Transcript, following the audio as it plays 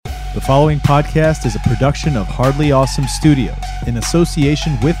The following podcast is a production of Hardly Awesome Studios in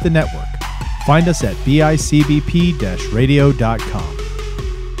association with the network. Find us at bicbp-radio.com.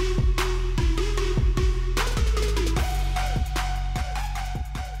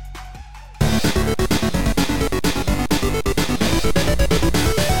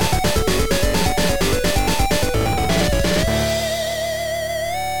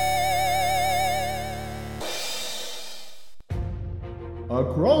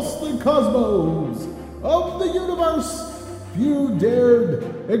 Across the cosmos of the universe, few dared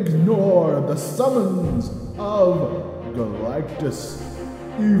ignore the summons of Galactus,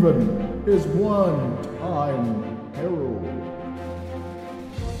 even his one-time herald.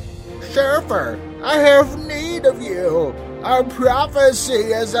 Surfer, I have need of you. Our prophecy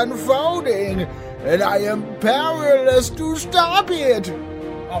is unfolding, and I am powerless to stop it.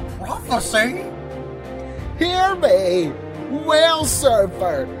 A prophecy? Hear me. Well,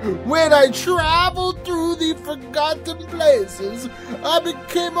 Surfer, when I traveled through the forgotten places, I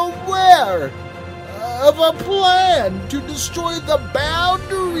became aware of a plan to destroy the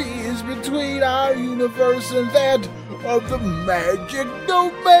boundaries between our universe and that of the magic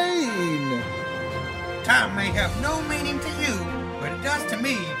domain. Time may have no meaning to you, but it does to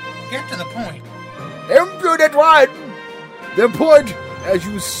me. Get to the point. Impudent one! The point, as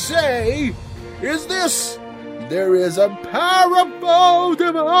you say, is this. There is a powerful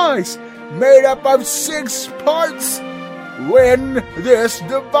device made up of 6 parts. When this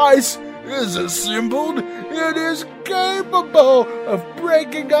device is assembled, it is capable of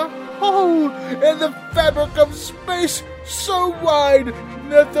breaking a hole in the fabric of space so wide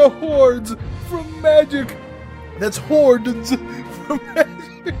that the hordes from magic,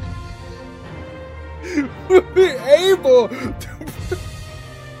 will be able to...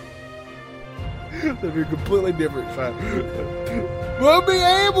 That'd be completely different. We'll be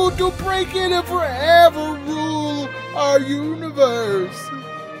able to break in and forever rule our universe.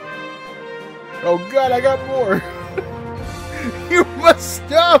 Oh God, I got more. You must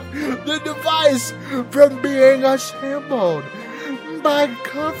stop the device from being assembled by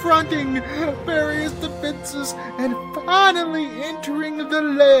confronting various defenses and finally entering the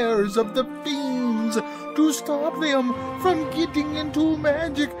lairs of the fiends to stop them from getting into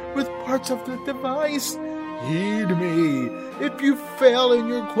magic with parts of the device. Heed me. If you fail in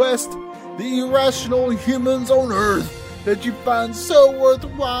your quest, the irrational humans on Earth that you find so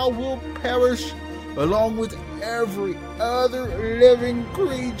worthwhile will perish, along with every other living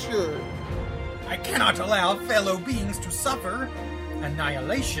creature. I cannot allow fellow beings to suffer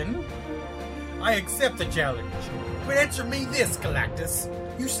annihilation. I accept the challenge, but answer me this, Galactus.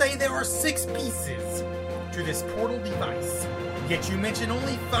 You say there are 6 pieces to this portal device, yet you mention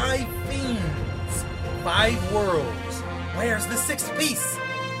only 5 fiends, 5 worlds. Where's the 6th piece?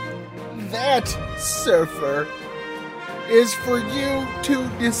 That, Surfer, is for you to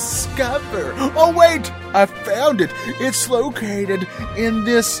discover. Oh wait, I found it. It's located in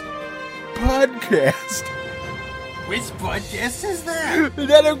this podcast. Which podcast is that?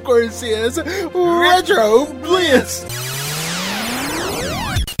 That, of course, is Retro Bliss.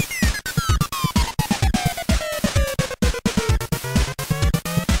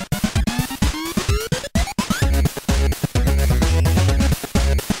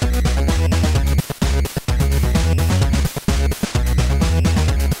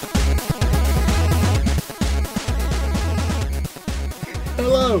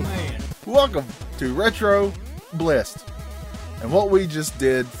 Hello, welcome to Retro Bliss. And what we just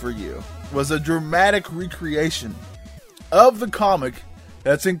did for you was a dramatic recreation of the comic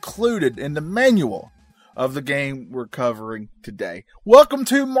that's included in the manual of the game we're covering today. Welcome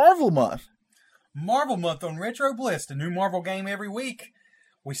to Marvel Month. Marvel Month on Retro Bliss, a new Marvel game every week.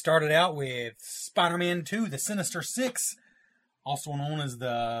 We started out with Spider-Man 2, The Sinister Six, also known as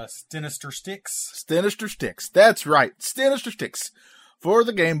the Sinister Sticks. Sinister Sticks, that's right, Sinister Sticks for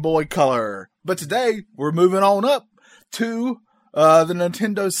the Game Boy Color. But today, we're moving on up to the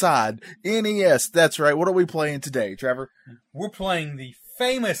Nintendo side. NES, that's right. What are we playing today, Trevor? We're playing the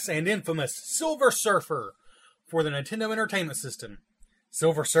famous and infamous Silver Surfer for the Nintendo Entertainment System.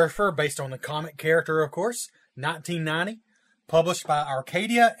 Silver Surfer, based on the comic character, of course, 1990, published by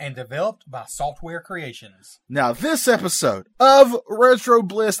Arcadia and developed by Saltware Creations. Now, this episode of Retro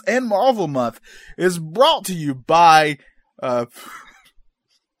Bliss and Marvel Month is brought to you by...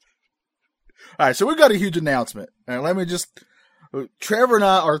 Alright, so we've got a huge announcement. And let me just... Trevor and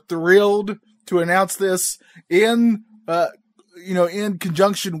I are thrilled to announce this in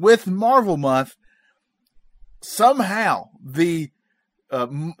conjunction with Marvel Month. Somehow, the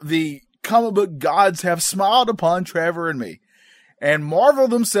comic book gods have smiled upon Trevor and me. And Marvel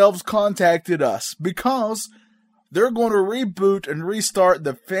themselves contacted us because they're going to reboot and restart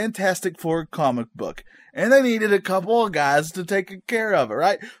the Fantastic Four comic book. And they needed a couple of guys to take care of it,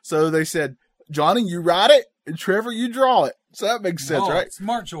 right? So they said, Johnny, you write it, and Trevor, you draw it. So that makes sense, right?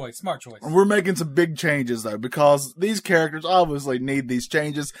 Smart choice, smart choice. We're making some big changes, though, because these characters obviously need these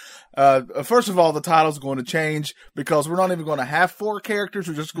changes. First of all, the title's going to change because we're not even going to have 4 characters.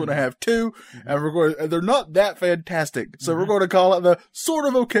 We're just going to have 2, and they're not that fantastic. So we're going to call it the sort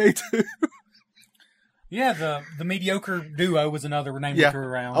of okay 2. Yeah, the mediocre duo was another name we threw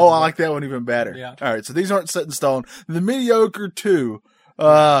around. Oh, I like that one even better. Yeah. All right, so these aren't set in stone. The mediocre 2.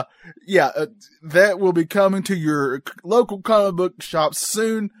 That will be coming to your local comic book shop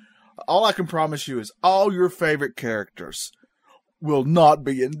soon. All I can promise you is all your favorite characters will not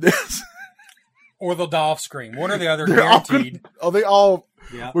be in this. Or they'll die off screen. One or the other, guaranteed.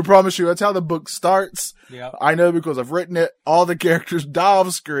 We promise you, that's how the book starts. Yeah. I know because I've written it. All the characters die off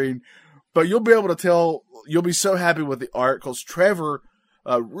screen, but you'll be able to tell, you'll be so happy with the art because Trevor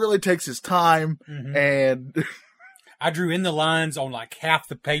really takes his time and... I drew in the lines on like half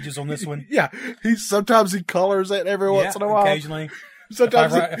the pages on this one. Yeah, sometimes he colors it every once in a while. Occasionally.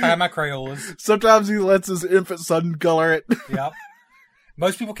 Sometimes if I have my Crayolas. Sometimes he lets his infant son color it. Yep.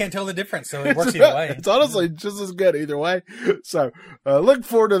 Most people can't tell the difference, so it works either way. It's honestly just as good either way. So look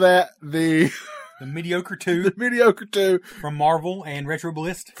forward to that. The mediocre 2. The mediocre 2 from Marvel and Retro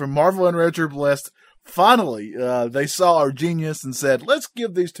Blist. From Marvel and Retro Blist. Finally, they saw our genius and said, let's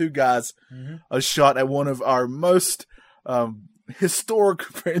give these 2 guys a shot at one of our most historic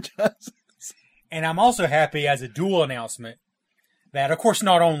franchises. And I'm also happy as a dual announcement that, of course,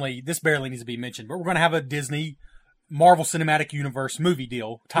 not only, this barely needs to be mentioned, but we're going to have a Disney Marvel Cinematic Universe movie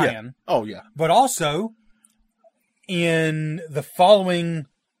deal tie-in. Yeah. Oh, yeah. But also, in the following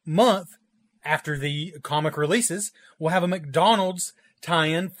month, after the comic releases, we'll have a McDonald's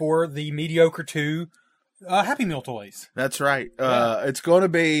tie-in for the mediocre 2 Happy Meal toys. That's right. It's going to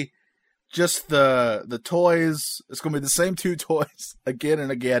be just the toys. It's going to be the same 2 toys again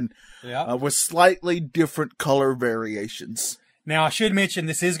and again, with slightly different color variations. Now, I should mention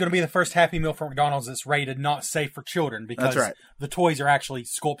this is going to be the first Happy Meal for McDonald's that's rated not safe for children because the toys are actually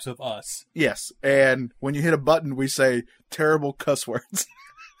sculpts of us. Yes, and when you hit a button, we say terrible cuss words.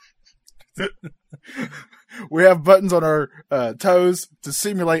 We have buttons on our toes to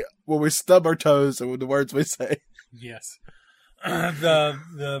simulate when we stub our toes and with the words we say. Yes.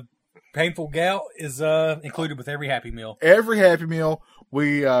 The painful gout is included with every Happy Meal. Every Happy Meal,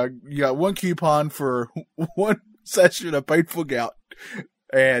 you got 1 coupon for 1 session of painful gout,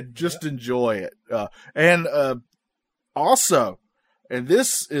 and just enjoy it. And also, and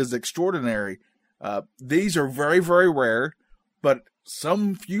this is extraordinary, these are very, very rare, but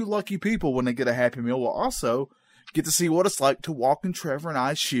some few lucky people, when they get a Happy Meal, will also get to see what it's like to walk in Trevor and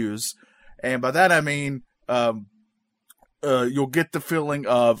I's shoes. And by that, I mean, you'll get the feeling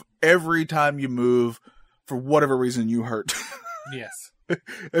of every time you move, for whatever reason, you hurt. Yes.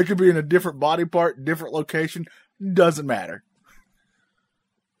 It could be in a different body part, different location. Doesn't matter.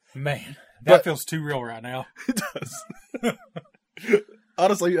 Man, that feels too real right now. It does.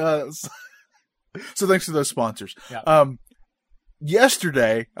 Honestly, so thanks to those sponsors. Yeah.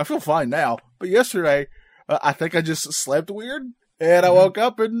 Yesterday, I feel fine now, but yesterday, I think I just slept weird, and I woke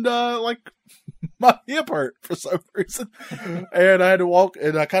up and, my hip hurt for some reason, and I had to walk,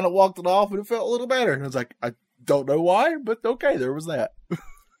 and I kind of walked it off, and it felt a little better. And I was like, I don't know why, but okay, there was that.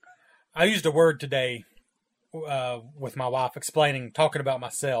 I used a word today with my wife talking about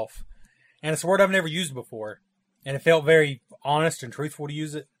myself, and it's a word I've never used before, and it felt very honest and truthful to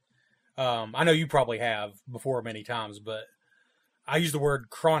use it. I know you probably have before many times, but I use the word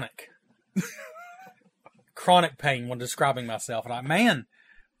chronic. Chronic pain when describing myself. And man,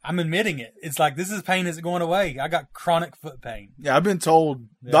 I'm admitting it. It's like, this is pain isn't going away. I got chronic foot pain. Yeah, I've been told,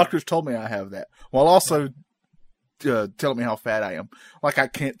 doctors told me I have that. While also telling me how fat I am. Like I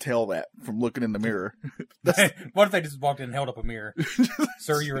can't tell that from looking in the mirror. What if they just walked in and held up a mirror?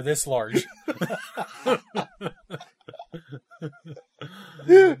 Sir, you are this large.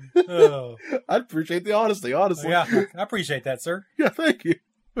 Oh. I appreciate the honesty, honestly. Yeah, I appreciate that, sir. Yeah, thank you.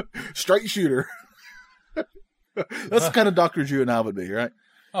 Straight shooter. That's the kind of doctors you and I would be, right?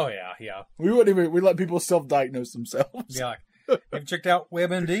 Oh, yeah. We let people self-diagnose themselves. Yeah. Have you checked out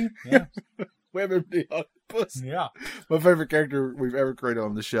WebMD? Yeah. WebMD Octopus. Yeah. My favorite character we've ever created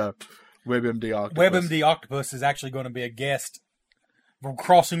on the show. WebMD Octopus. WebMD Octopus is actually going to be a guest from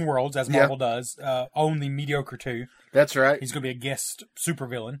Crossing Worlds, as Marvel does, on the Mediocre 2. That's right. He's going to be a guest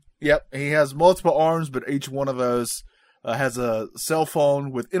supervillain. Yep. He has multiple arms, but each one of those has a cell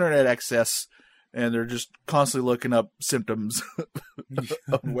phone with internet access and they're just constantly looking up symptoms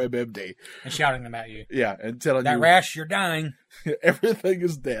of WebMD. And shouting them at you. Yeah, and telling That you rash, you're dying. everything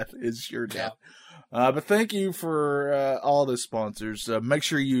is death. It's your death. But thank you for all the sponsors. Make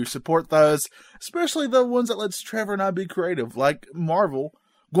sure you support those, especially the ones that lets Trevor and I be creative, like Marvel,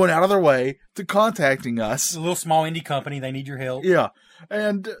 going out of their way to contacting us. It's a little small indie company. They need your help. Yeah.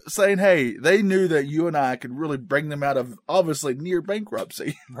 And saying, hey, they knew that you and I could really bring them out of, obviously, near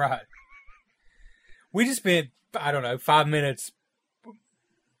bankruptcy. Right. We just spent, 5 minutes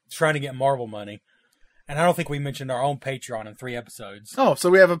trying to get Marvel money. And I don't think we mentioned our own Patreon in 3 episodes. Oh, so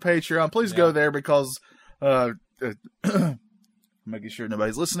we have a Patreon. Please go there because, making sure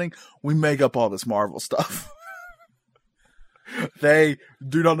nobody's listening, we make up all this Marvel stuff. They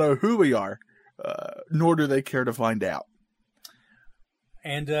do not know who we are, nor do they care to find out.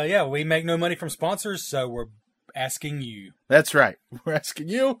 And, we make no money from sponsors, so we're asking you. That's right. We're asking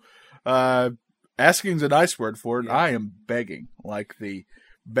you. Asking's a nice word for it. Yeah. I am begging, like the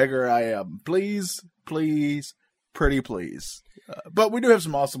beggar I am. Please, please, pretty please. But we do have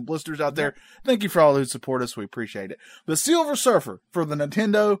some awesome blisters out there. Thank you for all who support us. We appreciate it. The Silver Surfer for the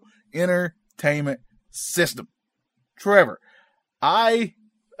Nintendo Entertainment System. Trevor, I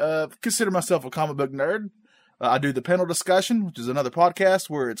consider myself a comic book nerd. I do the panel discussion, which is another podcast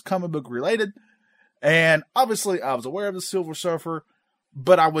where it's comic book related. And obviously I was aware of the Silver Surfer,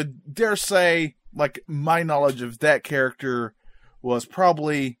 but I would dare say, like, my knowledge of that character was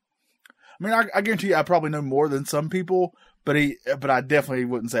probably, I guarantee you I probably know more than some people, but I definitely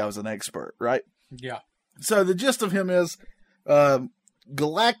wouldn't say I was an expert, right? Yeah. So the gist of him is,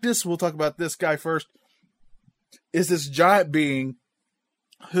 Galactus, we'll talk about this guy first, is this giant being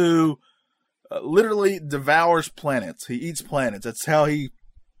who literally devours planets. He eats planets. That's how he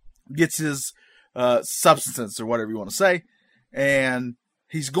gets his substance, or whatever you want to say. And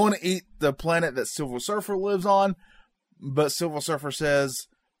he's going to eat the planet that Silver Surfer lives on. But Silver Surfer says,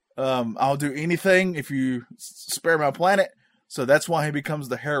 I'll do anything if you spare my planet. So that's why he becomes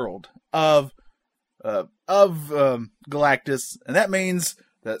the herald of Galactus. And that means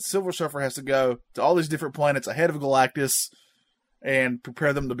that Silver Surfer has to go to all these different planets ahead of Galactus and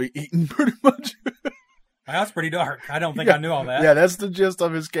prepare them to be eaten, pretty much. That's pretty dark. I don't think I knew all that. Yeah, that's the gist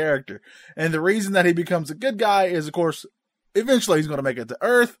of his character. And the reason that he becomes a good guy is, of course, eventually he's going to make it to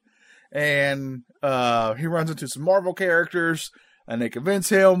Earth. And he runs into some Marvel characters, and they convince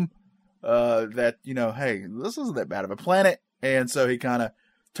him that, hey, this isn't that bad of a planet. And so he kind of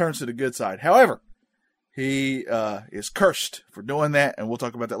turns to the good side. However, he is cursed for doing that, and we'll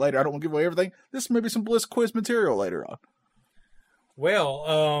talk about that later. I don't want to give away everything. This may be some Bliss quiz material later on. Well,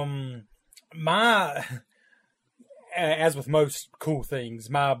 as with most cool things,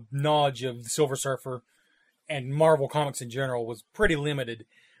 my knowledge of the Silver Surfer and Marvel Comics in general was pretty limited.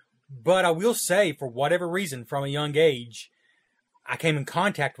 But I will say, for whatever reason, from a young age, I came in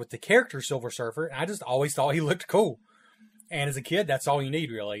contact with the character Silver Surfer, and I just always thought he looked cool. And as a kid, that's all you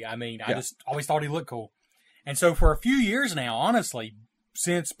need, really. I just always thought he looked cool. And so for a few years now, honestly,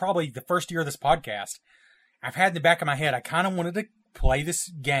 since probably the first year of this podcast, I've had in the back of my head, I kind of wanted to play this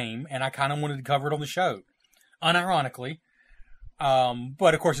game, and I kind of wanted to cover it on the show. Unironically.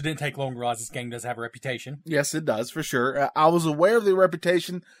 But, of course, it didn't take long to realize this game does have a reputation. Yes, it does, for sure. I was aware of the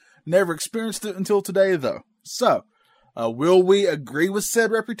reputation, never experienced it until today, though. So, will we agree with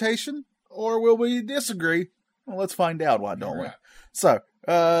said reputation, or will we disagree? Well, let's find out, why don't we? So,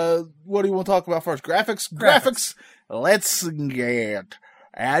 what do you want to talk about first? Graphics? Graphics. Let's get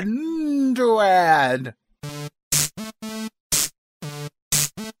into it.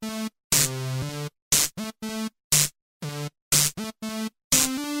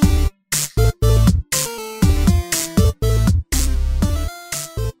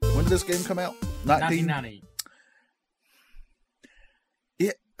 This game come out? 1990.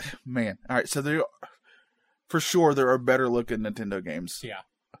 Man. All right. So for sure, there are better looking Nintendo games. Yeah.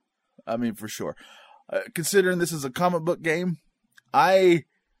 For sure. Considering this is a comic book game, I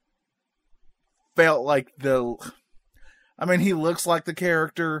felt like he looks like the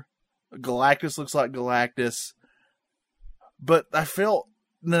character. Galactus looks like Galactus. But I felt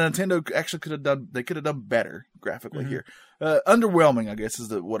the Nintendo actually could have done better graphically here. Underwhelming, I guess,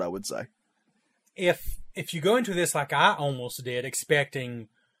 is what I would say. If you go into this like I almost did, expecting,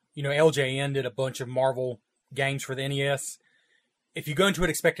 LJN did a bunch of Marvel games for the NES. If you go into it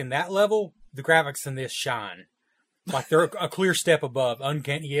expecting that level, the graphics in this shine. Like they're a clear step above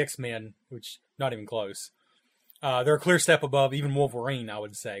Uncanny X-Men, which not even close. They're a clear step above even Wolverine, I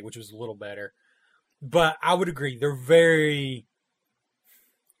would say, which was a little better. But I would agree, they're very...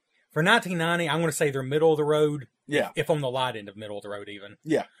 For 1990, I'm going to say they're middle of the road. Yeah. If on the light end of middle of the road, even.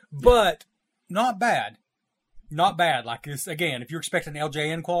 Yeah. But not bad. Not bad. Like this, again, if you're expecting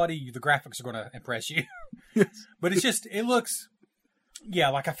LJN quality, the graphics are going to impress you. Yes. But it's just, it looks, yeah,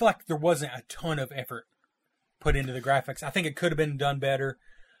 like I feel like there wasn't a ton of effort put into the graphics. I think it could have been done better,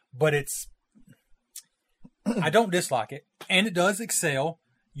 but I don't dislike it. And it does excel.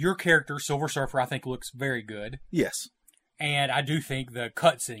 Your character, Silver Surfer, I think looks very good. Yes. And I do think the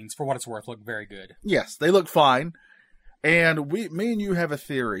cutscenes, for what it's worth, look very good. Yes, they look fine. And me and you have a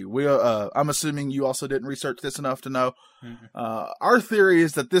theory. I'm assuming you also didn't research this enough to know. Mm-hmm. Our theory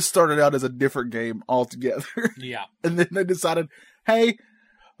is that this started out as a different game altogether. Yeah. And then they decided, hey,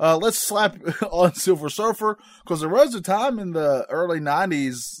 let's slap on Silver Surfer. Because there was a time in the early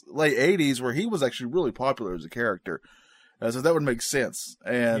 90s, late 80s, where he was actually really popular as a character. So that would make sense.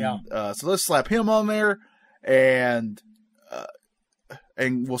 And so let's slap him on there. And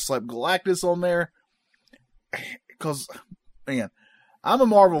we'll slap Galactus on there. Because, man, I'm a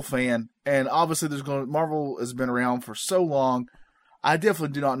Marvel fan, and obviously Marvel has been around for so long. I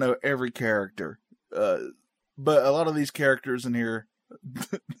definitely do not know every character, but a lot of these characters in here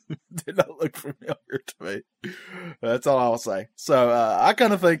did not look familiar to me. That's all I'll say. So I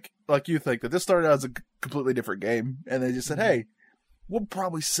kind of think, like you think, that this started out as a completely different game, and they just said, "Hey, we'll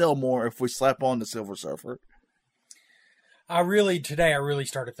probably sell more if we slap on the Silver Surfer." Today I really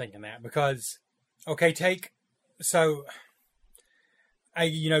started thinking that because, okay,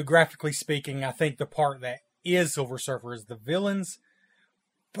 graphically speaking, I think the part that is Silver Surfer is the villains.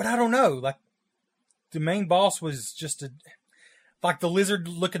 But I don't know. Like, the main boss was just the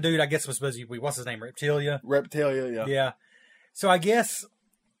lizard-looking dude, I guess was supposed to be, what's his name, Reptilia? Reptilia, yeah. Yeah. So I guess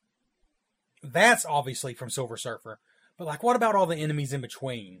that's obviously from Silver Surfer. But, like, what about all the enemies in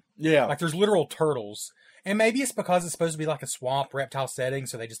between? Yeah. Like, there's literal turtles. And maybe it's because it's supposed to be like a swamp reptile setting,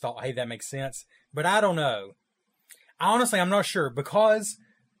 so they just thought, hey, that makes sense. But I don't know. Honestly, I'm not sure because,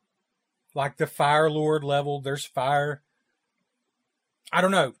 like the Fire Lord level, there's fire. I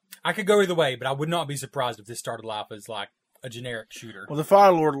don't know. I could go either way, but I would not be surprised if this started life as like a generic shooter. Well, the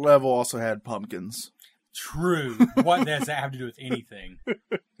Fire Lord level also had pumpkins. True. What does that have to do with anything?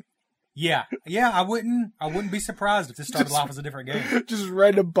 Yeah, I wouldn't be surprised if this started life as a different game. Just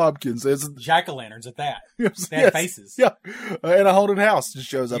random pumpkins. Jack-o'-lanterns at that. Yes, They have faces. Yeah, and a haunted house just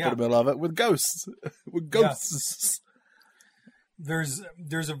shows up Yeah. in the middle of it with ghosts. With ghosts. There's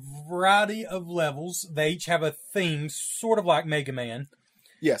a variety of levels. They each have a theme, sort of like Mega Man.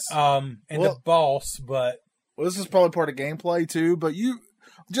 Yes. The boss, but Well, this is probably part of gameplay too, but you,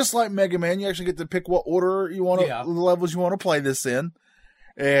 just like Mega Man, you actually get to pick what order you want to, the levels you want to play this in.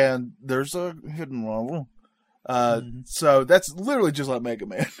 And there's a hidden level. So that's literally just like Mega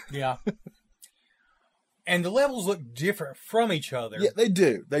Man. Yeah. And the levels look different from each other. Yeah, they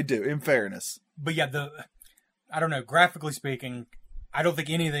do. They do, in fairness. But yeah, I don't know, graphically speaking, I don't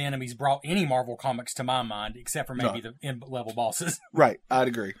think any of the enemies brought any Marvel comics to my mind, except for maybe the end-level bosses. Right, I'd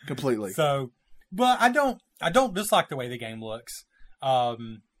agree completely. So, but I don't dislike the way the game looks.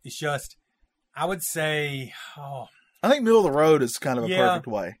 It's just, I would say, I think middle of the road is kind of a perfect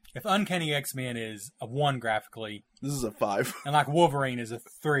way. If Uncanny X-Men is a 1 graphically, this is a 5. And like Wolverine is a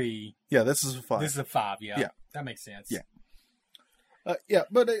 3. Yeah, this is a 5. This is a 5, yeah. Yeah. That makes sense. Yeah.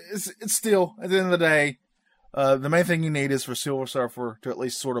 But it's still, at the end of the day, the main thing you need is for Silver Surfer to at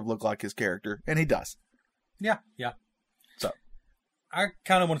least sort of look like his character, and he does. Yeah. So, I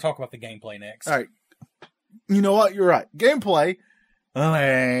kind of want to talk about the gameplay next. All right. You know what? You're right. Gameplay.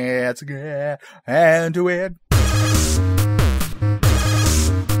 Let's get into it.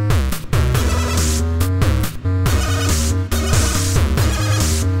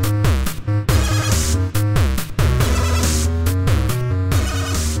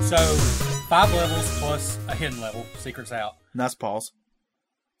 So, 5 levels plus a hidden level. Secret's out. Nice pause.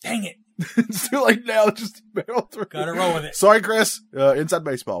 Dang it. It's too late now. Just barrel through. Gotta roll with it. Sorry, Chris. Inside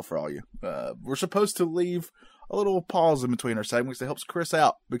baseball for all you. We're supposed to leave a little pause in between our segments that helps Chris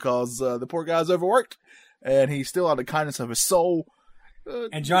out because the poor guy's overworked and he's still out of the kindness of his soul.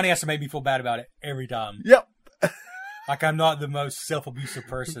 And Johnny has to make me feel bad about it every time. Yep. Like I'm not the most self-abusive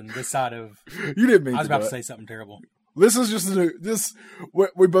person this side of... You didn't mean I was about to do say something terrible. This is just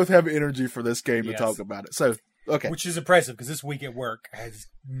we both have energy for this game to talk about it. So, okay. Which is impressive because this week at work has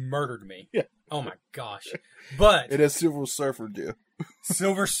murdered me. Yeah. Oh my gosh. But it has Silver Surfer do.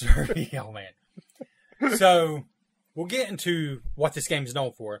 Silver Surfer. Oh man. So we'll get into what this game is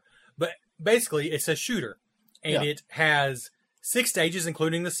known for. But basically it's a shooter. And it has 6 stages,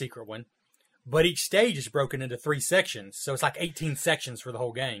 including the secret one. But each stage is broken into 3 sections. So it's like 18 sections for the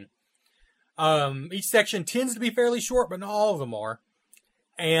whole game. Each section tends to be fairly short, but not all of them are.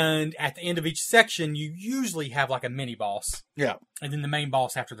 And at the end of each section, you usually have like a mini boss. Yeah. And then the main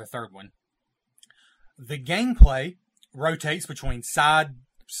boss after the third one. The gameplay rotates between side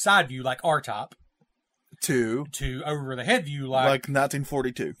view like R-Top to over the head view like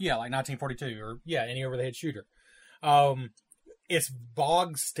 1942. Yeah, like 1942 or any over the head shooter. It's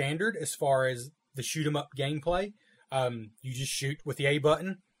bog standard as far as the shoot 'em up gameplay. You just shoot with the A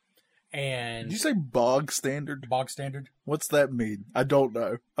button. And Did you say bog standard? Bog standard. What's that mean? I don't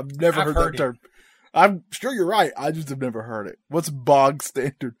know. I've never heard that term. I'm sure you're right. I just have never heard it. What's bog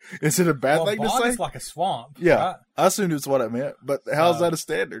standard? Is it a bad thing to say? Bog is like a swamp. Yeah, right? I assumed it's what I meant. But how's that a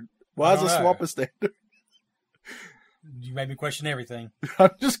standard? Why is a swamp a standard? You made me question everything. I'm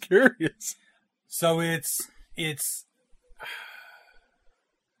just curious. So it's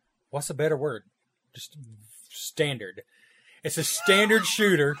what's a better word? Just standard. It's a standard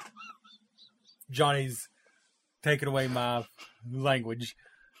shooter. Johnny's taking away my language.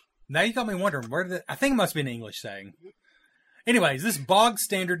 Now you got me wondering I think it must be an English saying. Anyways, this bog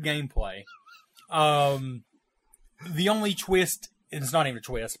standard gameplay. The only twist, and it's not even a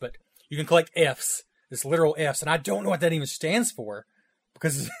twist, but you can collect Fs. It's literal Fs, and I don't know what that even stands for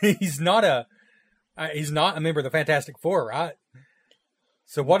because he's not a member of the Fantastic Four, right?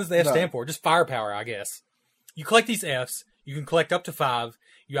 So what does the F stand for? Just firepower, I guess. You collect these Fs. You can collect up to 5.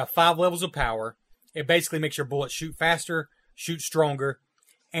 You have 5 levels of power. It basically makes your bullets shoot faster, shoot stronger,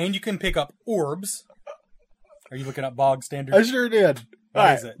 and you can pick up orbs. Are you looking up bog standard? I sure did.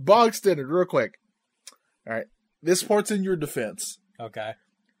 What is it? Bog standard, real quick. All right. This part's in your defense. Okay.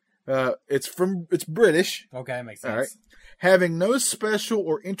 It's British. Okay, makes sense. All right. Having no special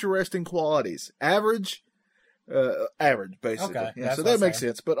or interesting qualities. Average, basically. Okay, yeah, so that makes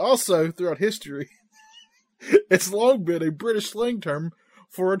sense. But also, throughout history, it's long been a British slang term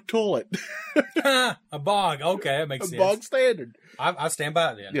for a toilet. A bog. Okay, that makes sense. A bog standard. I stand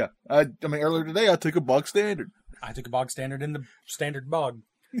by it then. Yeah. I mean, earlier today, I took a bog standard. I took a bog standard in the standard bog.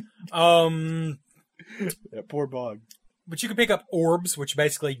 That poor bog. But you can pick up orbs, which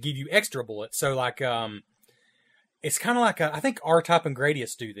basically give you extra bullets. So, like, it's kind of like I think R-Type and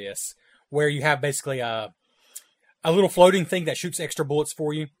Gradius do this, where you have basically a little floating thing that shoots extra bullets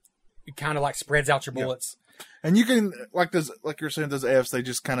for you. It kind of like spreads out your bullets. Yeah. And you can, like you're saying, those Fs, they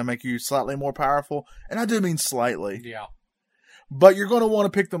just kind of make you slightly more powerful. And I do mean slightly. Yeah. But you're going to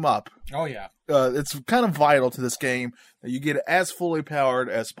want to pick them up. Oh, yeah. It's kind of vital to this game that you get it as fully powered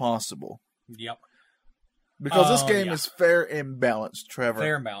as possible. Yep. Because this game is fair and balanced, Trevor.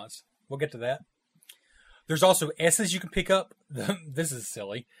 Fair and balanced. We'll get to that. There's also S's you can pick up. This is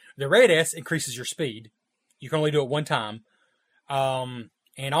silly. The red S increases your speed. You can only do it one time.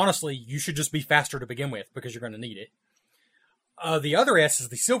 And honestly, you should just be faster to begin with because you're going to need it. The other S is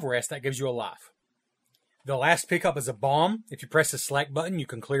the silver S that gives you a life. The last pickup is a bomb. If you press the select button, you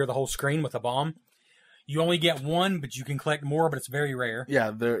can clear the whole screen with a bomb. You only get one, but you can collect more, but it's very rare.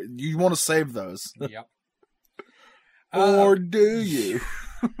 Yeah, you want to save those. Yep. Or do you?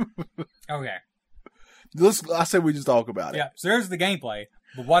 Okay. I said we just talk about it. Yeah, so there's the gameplay,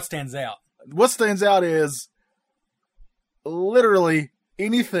 but what stands out? What stands out is literally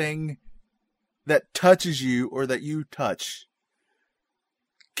anything that touches you or that you touch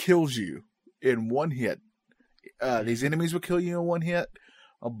kills you in one hit. These enemies will kill you in one hit.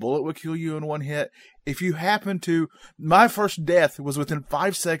 A bullet will kill you in one hit. If you happen to... My first death was within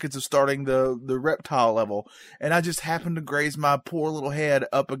 5 seconds of starting the reptile level, and I just happened to graze my poor little head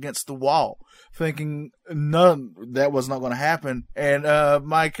up against the wall, thinking that was not going to happen, and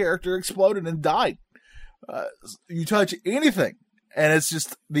my character exploded and died. You touch anything, and it's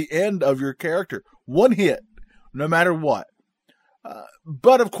just the end of your character. One hit, no matter what.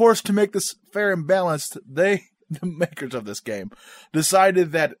 But, of course, to make this fair and balanced, the makers of this game,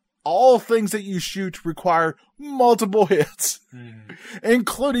 decided that all things that you shoot require multiple hits,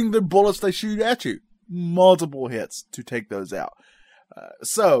 including the bullets they shoot at you. Multiple hits to take those out.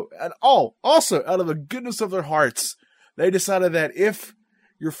 Also, out of the goodness of their hearts, they decided that if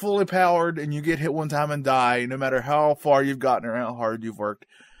you're fully powered and you get hit one time and die, no matter how far you've gotten or how hard you've worked,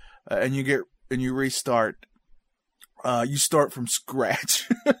 and you restart, you start from scratch.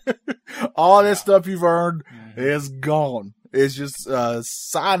 All that stuff you've earned is gone. It's just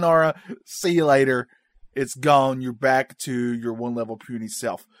sayonara, see you later. It's gone. You're back to your one level puny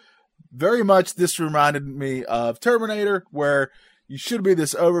self. Very much this reminded me of Terminator, where you should be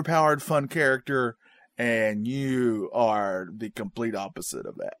this overpowered fun character, and you are the complete opposite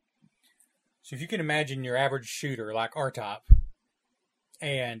of that. So if you can imagine your average shooter like R-Type,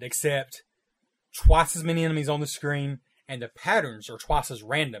 and accept twice as many enemies on the screen, and the patterns are twice as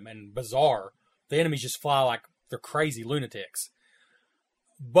random and bizarre. The enemies just fly like they're crazy lunatics.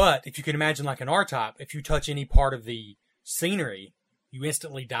 But if you can imagine like an R-Type, if you touch any part of the scenery, you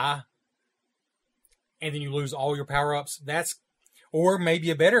instantly die. and then you lose all your power-ups. Or maybe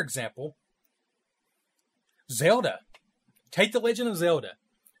a better example, Zelda. Take The Legend of Zelda.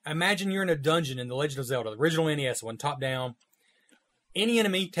 Imagine you're in a dungeon in The Legend of Zelda, the original NES one, top-down. Any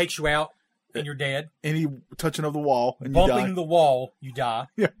enemy takes you out, and you're dead. Any touching of the wall, and you die. Bumping the wall, you die.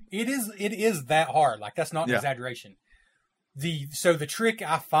 Yeah. It is that hard. Like, that's not an exaggeration. So the trick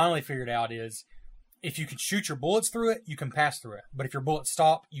I finally figured out is, if you can shoot your bullets through it, you can pass through it. But if your bullets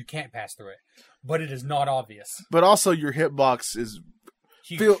stop, you can't pass through it. But it is not obvious. But also, your hitbox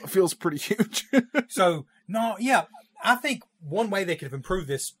feels pretty huge. So, no, yeah. I think one way they could have improved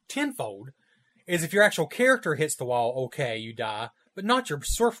this tenfold is if your actual character hits the wall, okay, you die. But not your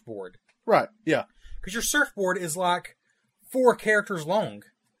surfboard. Right, yeah. Because your surfboard is like 4 characters long.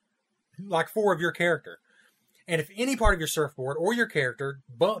 Like 4 of your character. And if any part of your surfboard or your character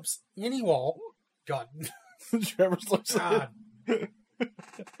bumps any wall... God. Trevor's God.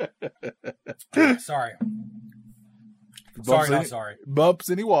 Sorry. Sorry. Bumps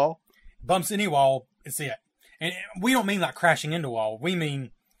any wall. Bumps any wall, it's it. And we don't mean like crashing into a wall. We mean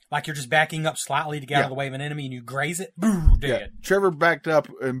like you're just backing up slightly to get out of the way of an enemy and you graze it, boo, dead. Yeah. Trevor backed up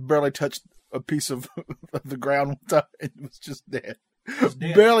and barely touched a piece of the ground one time and was just dead.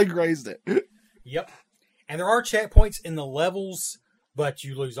 Barely grazed it. Yep. And there are checkpoints in the levels, but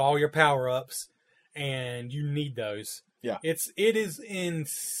you lose all your power-ups, and you need those. Yeah. It is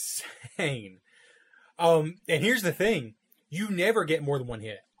insane. And here's the thing. You never get more than one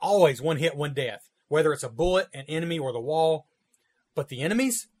hit. Always one hit, one death. Whether it's a bullet, an enemy, or the wall. But the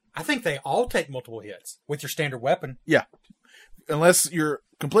enemies, I think they all take multiple hits with your standard weapon. Yeah. Unless you're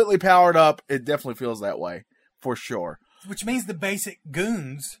completely powered up, it definitely feels that way. For sure. Which means the basic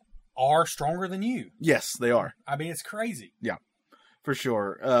goons are stronger than you. Yes, they are. I mean, it's crazy. Yeah, for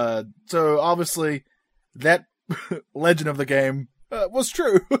sure. So, obviously, that legend of the game was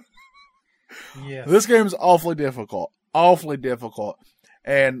true. Yeah. This game is awfully difficult. Awfully difficult.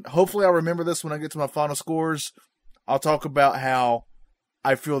 And hopefully I'll remember this when I get to my final scores. I'll talk about how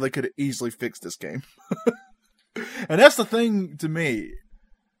I feel they could have easily fixed this game. And that's the thing to me.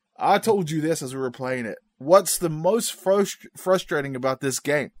 I told you this as we were playing it. What's the most frustrating about this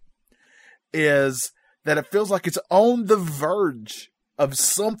game is that it feels like it's on the verge of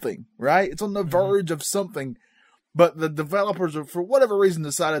something, right? It's on the verge of something, but the developers, for whatever reason,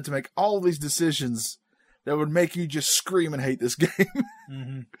 decided to make all these decisions that would make you just scream and hate this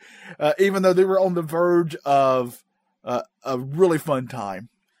game. Even though they were on the verge of a really fun time.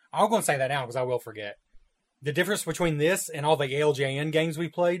 I'm going to say that now because I will forget. The difference between this and all the LJN games we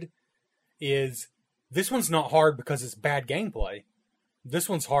played is this one's not hard because it's bad gameplay. This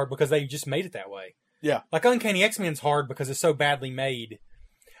one's hard because they just made it that way. Yeah. Like Uncanny X-Men's hard because it's so badly made.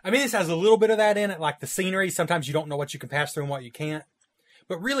 I mean, this has a little bit of that in it, like the scenery. Sometimes you don't know what you can pass through and what you can't.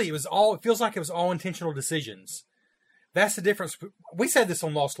 But really, it feels like it was all intentional decisions. That's the difference. We said this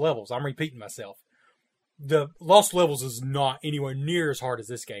on Lost Levels. I'm repeating myself. The Lost Levels is not anywhere near as hard as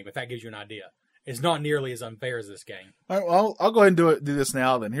this game, if that gives you an idea. It's not nearly as unfair as this game. All right, well, I'll go ahead and do this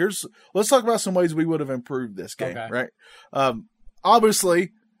now then. Let's talk about some ways we would have improved this game, right?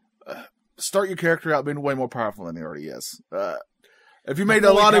 Obviously, start your character out being way more powerful than he already is. If you made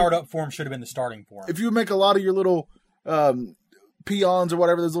a lot of powered up form should have been the starting form. If you make a lot of your little peons or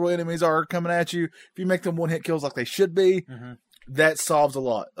whatever those little enemies are coming at you, if you make them one hit kills like they should be, that solves a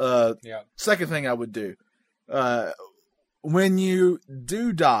lot. Second thing I would do, when you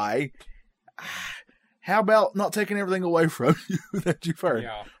do die, how about not taking everything away from you that you've heard?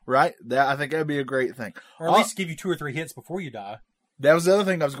 Yeah. Right? I think that'd be a great thing. Or at least give you 2 or 3 hits before you die. That was the other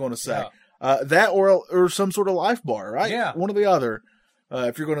thing I was going to say. Yeah. That or some sort of life bar, right? Yeah. One or the other,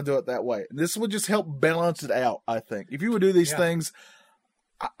 if you're going to do it that way. This would just help balance it out, I think. If you would do these things,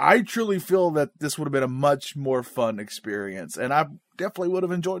 I truly feel that this would have been a much more fun experience. And I definitely would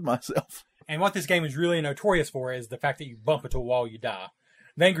have enjoyed myself. And what this game is really notorious for is the fact that you bump into a wall, you die.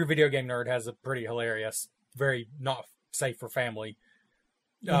 The Angry Video Game Nerd has a pretty hilarious, very not safe for family.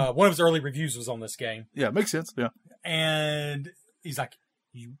 One of his early reviews was on this game. Yeah, makes sense. Yeah. And he's like,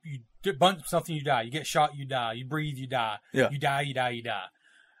 you bump something, you die. You get shot, you die. You breathe, you die. Yeah. You die, you die, you die.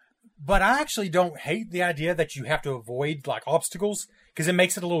 But I actually don't hate the idea that you have to avoid like obstacles because it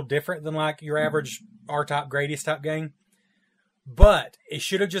makes it a little different than like your average R-type, Gradius type game. But it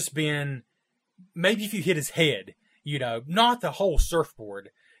should have just been maybe if you hit his head, you know, not the whole surfboard.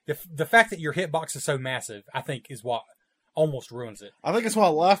 The fact that your hitbox is so massive, I think, is what almost ruins it. I think it's why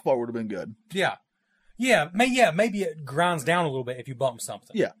a life bar would have been good. Yeah. Maybe it grinds down a little bit if you bump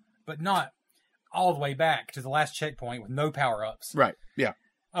something. Yeah. But not all the way back to the last checkpoint with no power-ups. Right, yeah.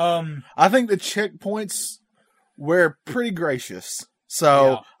 I think the checkpoints were pretty gracious.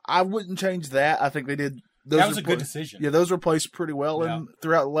 So I wouldn't change that. I think they did. That was a good decision. Yeah, those were placed pretty well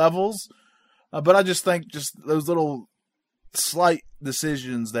throughout levels. But I just think just those little slight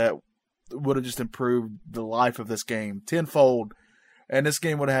decisions that would have just improved the life of this game tenfold, and this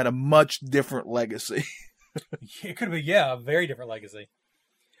game would have had a much different legacy. It could be, a very different legacy.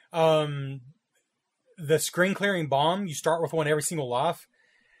 The screen clearing bomb, you start with one every single life,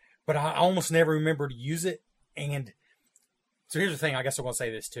 but I almost never remember to use it. And so here's the thing, I guess I want to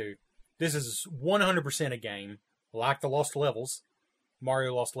say this too. This is 100% a game, like the Lost Levels,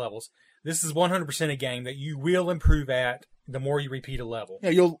 Mario Lost Levels. This is 100% a game that you will improve at the more you repeat a level. Yeah,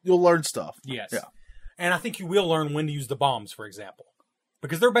 you'll learn stuff. Yes. Yeah. And I think you will learn when to use the bombs, for example.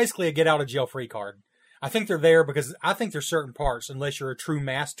 Because they're basically a get-out-of-jail-free card. I think they're there because I think there's certain parts, unless you're a true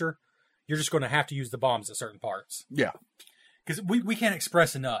master, you're just going to have to use the bombs at certain parts. Yeah. Because we can't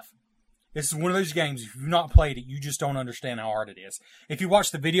express enough. This is one of those games, if you've not played it, you just don't understand how hard it is. If you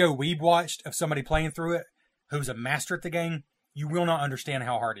watch the video we've watched of somebody playing through it, who's a master at the game, you will not understand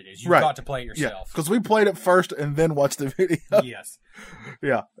how hard it is. You've got to play it yourself. Because we played it first and then watched the video. Yes.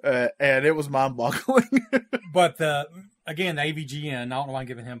 Yeah. And it was mind-boggling. But, again, the AVGN, I don't know why I'm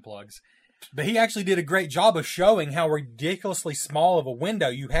giving him plugs, but he actually did a great job of showing how ridiculously small of a window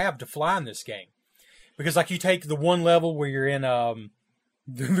you have to fly in this game. Because, like, you take the one level where you're in,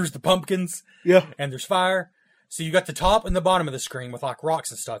 there's the pumpkins, and there's fire. So you got the top and the bottom of the screen with, like,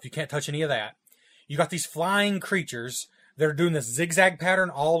 rocks and stuff. You can't touch any of that. You got these flying creatures that are doing this zigzag pattern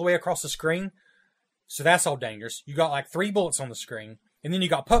all the way across the screen. So that's all dangerous. You got, like, 3 bullets on the screen. And then you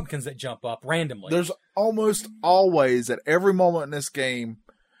got pumpkins that jump up randomly. There's almost always, at every moment in this game,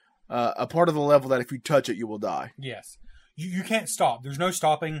 a part of the level that if you touch it, you will die. Yes. You can't stop. There's no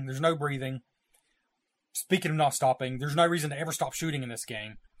stopping. There's no breathing. Speaking of not stopping, there's no reason to ever stop shooting in this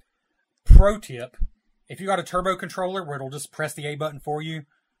game. Pro tip, if you got a turbo controller where it'll just press the A button for you,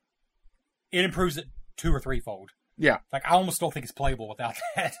 it improves it 2 or 3-fold. Yeah. Like, I almost don't think it's playable without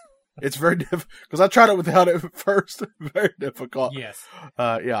that. It's very difficult, because I tried it without it at first. Very difficult. Yes.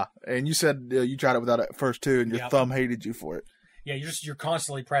 Yeah. And you said you tried it without it at first, too, and your thumb hated you for it. Yeah, you're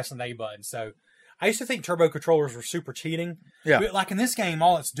constantly pressing the A button. So I used to think turbo controllers were super cheating. Yeah. But like in this game,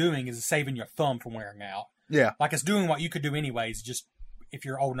 all it's doing is saving your thumb from wearing out. Yeah. Like it's doing what you could do anyways. Just if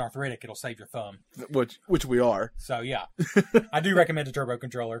you're old and arthritic, it'll save your thumb. Which we are. So yeah, I do recommend a turbo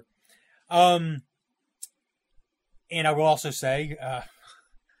controller. And I will also say,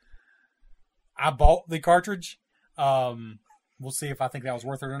 I bought the cartridge. We'll see if I think that was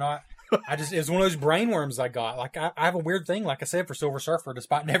worth it or not. It's one of those brainworms I got. Like I have a weird thing, like I said, for Silver Surfer,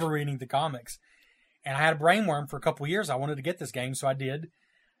 despite never reading the comics. And I had a brainworm for a couple of years. I wanted to get this game, so I did.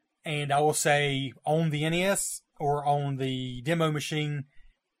 And I will say, on the NES or on the demo machine,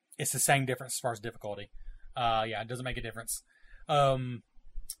 it's the same difference as far as difficulty. It doesn't make a difference. Game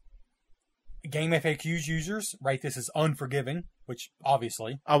FAQs users rate this as unforgiving, which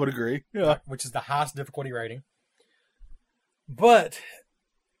obviously I would agree. Yeah, which is the highest difficulty rating. But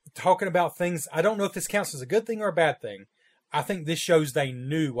talking about things, I don't know if this counts as a good thing or a bad thing. I think this shows they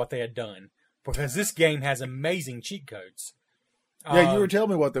knew what they had done, because this game has amazing cheat codes. Yeah, you were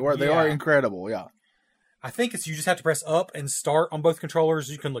telling me what they were. They are incredible. Yeah. I think you just have to press up and start on both controllers.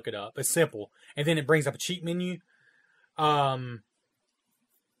 You can look it up. It's simple. And then it brings up a cheat menu.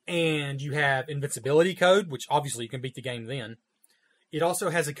 And you have invincibility code, which obviously you can beat the game then. It also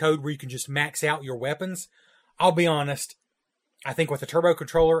has a code where you can just max out your weapons. I'll be honest. I think with a turbo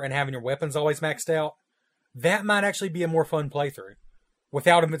controller and having your weapons always maxed out, that might actually be a more fun playthrough.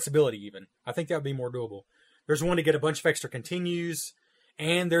 Without invincibility even. I think that would be more doable. There's one to get a bunch of extra continues,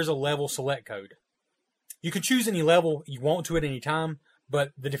 and there's a level select code. You can choose any level you want to at any time,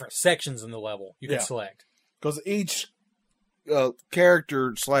 but the different sections in the level you can select. Because each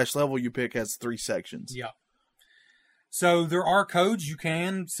character / level you pick has 3 sections. Yeah. So there are codes. You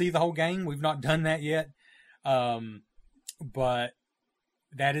can see the whole game. We've not done that yet. But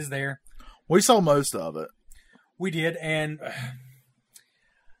that is there. We saw most of it. We did, and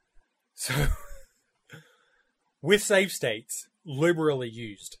so with save states liberally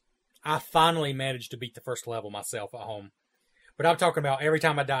used, I finally managed to beat the first level myself at home. But I'm talking about every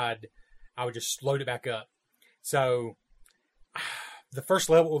time I died, I would just load it back up. So the first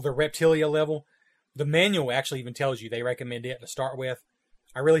level, the Reptilia level, the manual actually even tells you they recommend it to start with.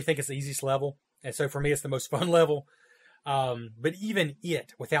 I really think it's the easiest level, and so for me it's the most fun level. But even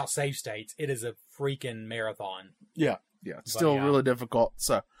it, without save states, it is a freaking marathon. Yeah. It's still really difficult.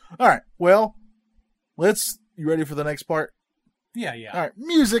 So, all right. Well, you ready for the next part? Yeah. All right.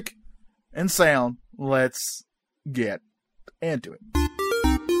 Music and sound. Let's get into it.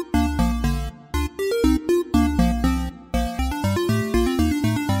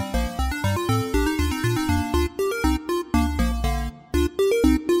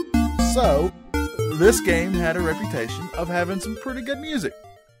 So, this game had a reputation of having some pretty good music,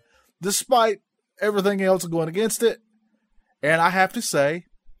 despite everything else going against it. And I have to say,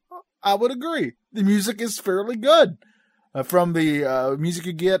 I would agree. The music is fairly good. From the music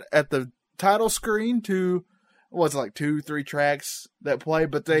you get at the title screen to, what's it, like 2-3 tracks that play,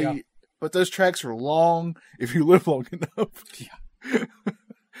 but those tracks are long if you live long enough. Yeah.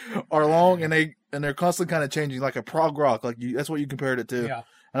 Are long, and they're constantly kind of changing, like a prog rock. That's what you compared it to. Yeah.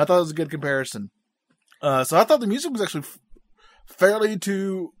 And I thought it was a good comparison. So I thought the music was actually fairly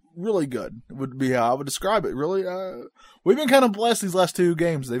to really good, would be how I would describe it. Really, we've been kind of blessed these last 2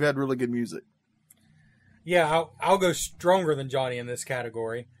 games. They've had really good music. Yeah, I'll go stronger than Johnny in this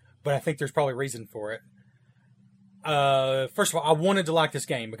category, but I think there's probably reason for it. First of all, I wanted to like this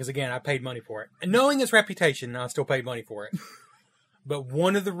game because, again, I paid money for it. And knowing its reputation, I still paid money for it. But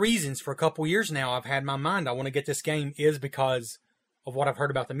one of the reasons for a couple years now I've had in my mind I want to get this game is because of what I've heard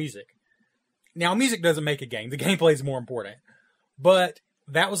about the music. Now, music doesn't make a game. The gameplay is more important. But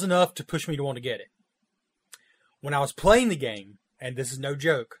that was enough to push me to want to get it. When I was playing the game, and this is no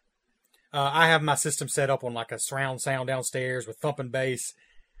joke, I have my system set up on like a surround sound downstairs with thumping bass.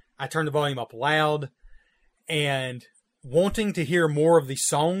 I turned the volume up loud, and wanting to hear more of the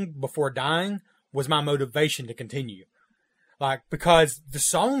song before dying was my motivation to continue. Because the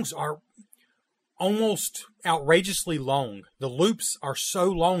songs are almost outrageously long. The loops are so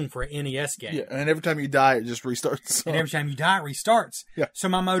long for an NES game. Yeah, and every time you die, it just restarts the song. And every time you die, it restarts. Yeah. So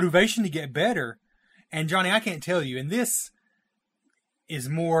my motivation to get better, and Johnny, I can't tell you, and this is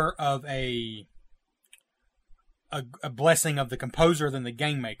more of a blessing of the composer than the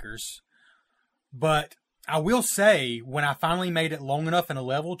game makers. But I will say, when I finally made it long enough in a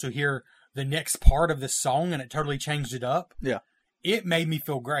level to hear the next part of this song and it totally changed it up, Yeah. it made me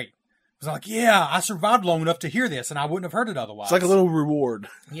feel great. I was like, yeah, I survived long enough to hear this, and I wouldn't have heard it otherwise. It's like a little reward.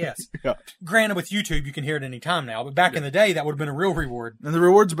 Yes. Yeah. Granted, with YouTube, you can hear it any time now, but back in the day, that would have been a real reward. And the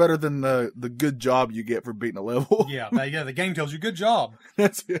reward's better than the good job you get for beating a level. Yeah, the game tells you, good job.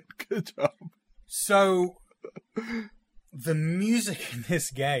 That's it. Good job. So, the music in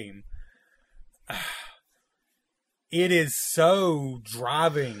this game, it is so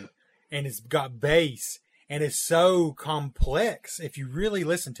driving, and it's got bass, and it's so complex if you really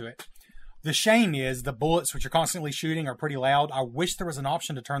listen to it. The shame is the bullets which you're constantly shooting are pretty loud. I wish there was an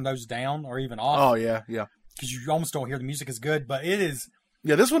option to turn those down or even off. Oh, yeah. Because you almost don't hear the music as good, but it is...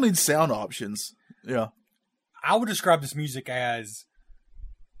 Yeah, this one needs sound options. Yeah. I would describe this music as,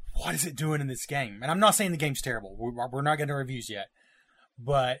 what is it doing in this game? And I'm not saying the game's terrible. We're not getting to reviews yet.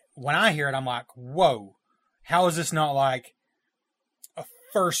 But when I hear it, I'm like, whoa, how is this not like a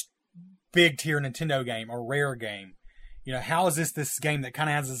first big tier Nintendo game or Rare game? You know, how is this game that kind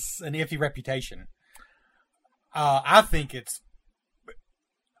of has an iffy reputation? I think it's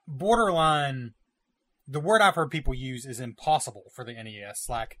borderline. The word I've heard people use is impossible for the NES.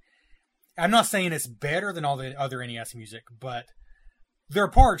 Like, I'm not saying it's better than all the other NES music, but there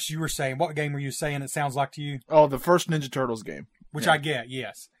are parts you were saying. What game were you saying it sounds like to you? Oh, the first Ninja Turtles game. Which I get,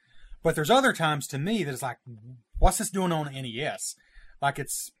 yes. But there's other times to me that it's like, what's this doing on NES? Like,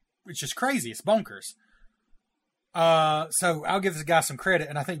 it's just crazy. It's bonkers. So I'll give this guy some credit,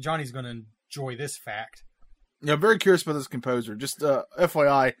 and I think Johnny's going to enjoy this fact. Yeah, I'm very curious about this composer. Just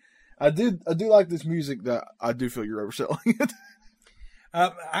FYI, I do like this music. That I do feel you're overselling it.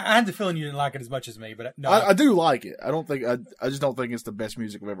 I had the feeling you didn't like it as much as me, but no, I do like it. I just don't think it's the best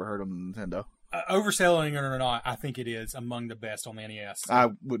music I've ever heard on Nintendo. Overselling it or not, I think it is among the best on the NES. I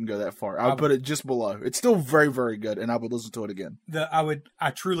wouldn't go that far. I would put it just below. It's still very, very good, and I would listen to it again.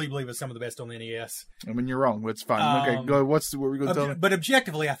 I truly believe it's some of the best on the NES. I mean, you're wrong. It's fine. Okay, go. What were we going to tell me? But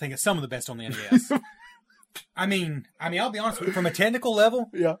objectively, I think it's some of the best on the NES. I mean, I'll be honest with you. From a technical level,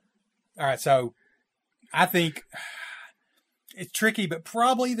 yeah. All right, so I think it's tricky, but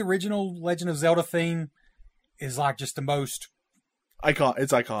probably the original Legend of Zelda theme is like just the most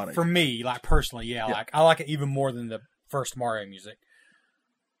It's iconic for me. Like personally, yeah. Like I like it even more than the first Mario music.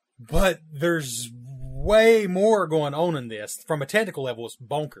 But there's way more going on in this. From a technical level, it's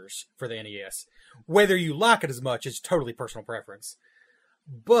bonkers for the NES. Whether you like it as much is totally personal preference.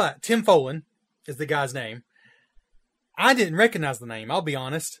 But Tim Follin is the guy's name. I didn't recognize the name, I'll be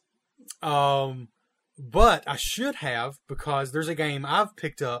honest. But I should have, because there's a game I've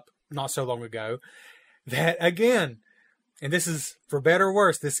picked up not so long ago that, again, and this is for better or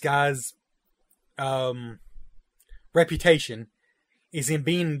worse, this guy's reputation is in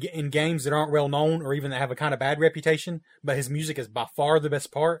being in games that aren't well known or even that have a kind of bad reputation, but his music is by far the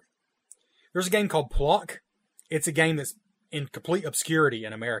best part. There's a game called Plock. It's a game that's in complete obscurity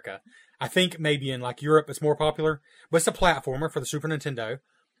in America. I think maybe in like Europe it's more popular, but it's a platformer for the Super Nintendo.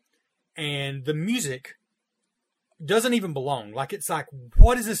 and the music doesn't even belong. Like, it's like,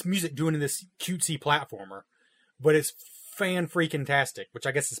 what is this music doing in this cutesy platformer? But it's fan-freaking-tastic, which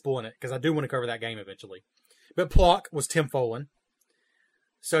I guess is spoiling it, because I do want to cover that game eventually. But Plok was Tim Follin.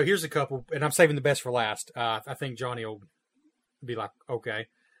 So here's a couple, and I'm saving the best for last. I think Johnny will be like, okay.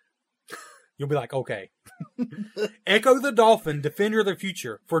 You'll be like, okay. Echo the Dolphin, Defender of the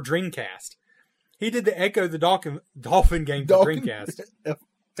Future for Dreamcast. He did the Echo the Dolphin game for Dreamcast.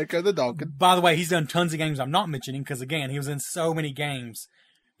 Echo the Dolphin. By the way, he's done tons of games I'm not mentioning because, again, he was in so many games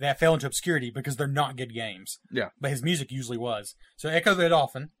that fell into obscurity because they're not good games. Yeah. But his music usually was. So Echo the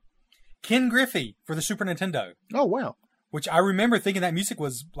Dolphin. Ken Griffey for the Super Nintendo. Oh, wow. Which I remember thinking that music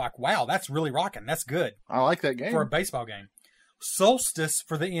was like, wow, that's really rocking. That's good. I like that game. For a baseball game. Solstice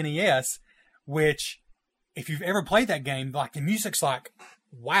for the NES, which, if you've ever played that game, like, the music's like,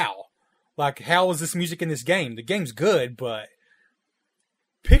 wow. Like, how is this music in this game? The game's good, but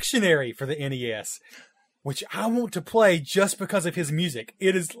Pictionary for the NES, which I want to play just because of his music.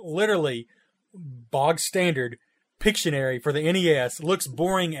 It is literally bog standard Pictionary for the NES. Looks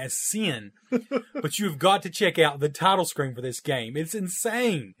boring as sin, but you've got to check out the title screen for this game. It's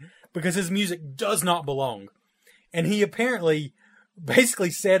insane because his music does not belong. And he apparently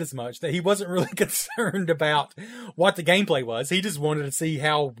basically said as much, that he wasn't really concerned about what the gameplay was. He just wanted to see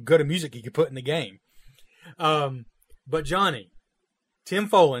how good a music he could put in the game. But Johnny, Tim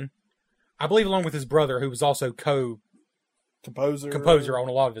Follin, I believe along with his brother, who was also composer on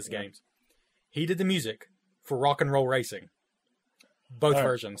a lot of his games, he did the music for Rock and Roll Racing. Both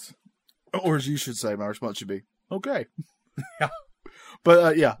versions. Or as you should say, my response should be, okay. Yeah.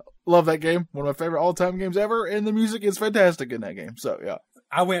 But yeah, love that game. One of my favorite all-time games ever, and the music is fantastic in that game. So yeah.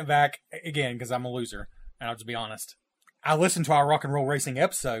 I went back, again, because I'm a loser, and I'll just be honest. I listened to our Rock and Roll Racing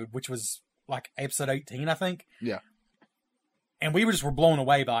episode, which was like episode 18, I think. Yeah. And we were blown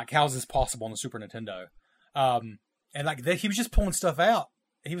away by, like, how is this possible on the Super Nintendo? And like he was just pulling stuff out.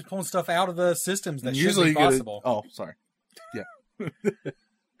 He was pulling stuff out of the systems that should be possible. Oh, sorry. Yeah.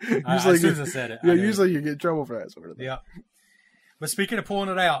 As soon as I said it. Yeah, usually you get in trouble for that sort of thing. Yeah. But speaking of pulling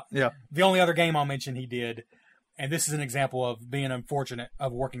it out, yeah, the only other game I'll mention he did, and this is an example of being unfortunate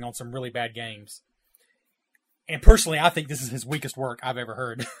of working on some really bad games. And personally, I think this is his weakest work I've ever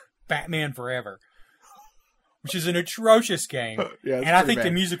heard. Batman Forever. Which is an atrocious game. Yeah, and I think the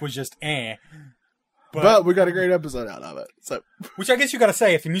music was just eh. But we got a great episode out of it. So, which I guess you got to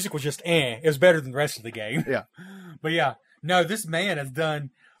say, if the music was just it was better than the rest of the game. Yeah. But yeah, no, this man has done,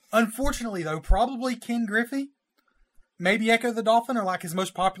 unfortunately though, probably Ken Griffey, maybe Echo the Dolphin are like his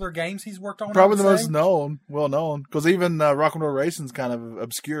most popular games he's worked on. Probably the most well known, because even Rock and Roll Racing's kind of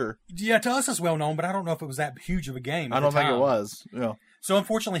obscure. Yeah, to us it's well known, but I don't know if it was that huge of a game. I don't think it was. Yeah. So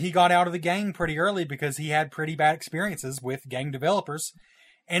unfortunately, he got out of the game pretty early because he had pretty bad experiences with game developers.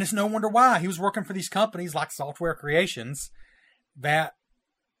 And it's no wonder why. He was working for these companies like Software Creations that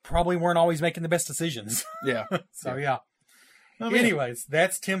probably weren't always making the best decisions. Yeah. So, yeah. Anyways,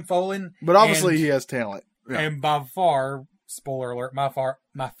 that's Tim Follin. But obviously he has talent. Yeah. And by far, spoiler alert, my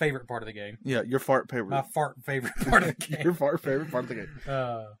favorite part of the game. Yeah, your fart favorite. My fart favorite part of the game. Your fart favorite part of the game.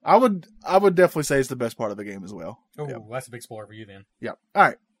 I would definitely say it's the best part of the game as well. Oh, yeah. That's a big spoiler for you then. Yeah. All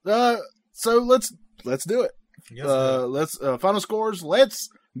right. So let's do it. Yes, let's final scores. Let's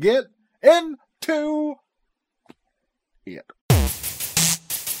get into it.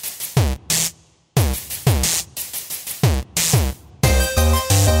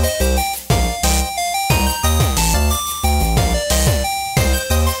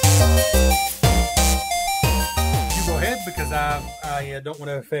 I don't want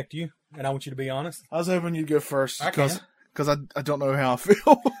to affect you, and I want you to be honest. I was hoping you'd go first because I don't know how I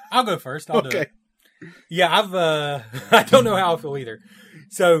feel. I'll go first. I'll do it. Yeah, I don't know how I feel either.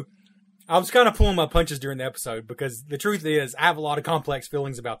 So I was kind of pulling my punches during the episode because the truth is I have a lot of complex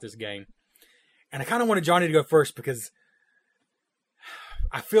feelings about this game, and I kind of wanted Johnny to go first because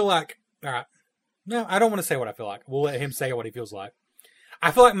I feel like, all right, no, I don't want to say what I feel like. We'll let him say what he feels like. I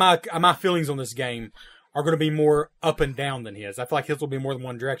feel like my feelings on this game are going to be more up and down than his. I feel like his will be more than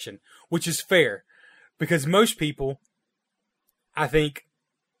one direction, which is fair because most people, I think,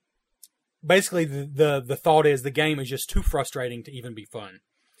 basically the thought is the game is just too frustrating to even be fun.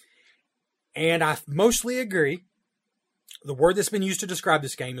 And I mostly agree. The word that's been used to describe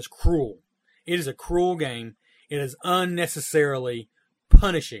this game is cruel. It is a cruel game. It is unnecessarily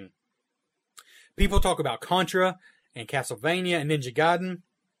punishing. People talk about Contra and Castlevania and Ninja Gaiden.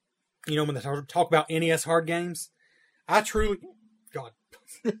 You know, when they talk about NES hard games, I truly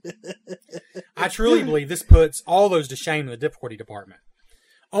believe this puts all those to shame in the difficulty department.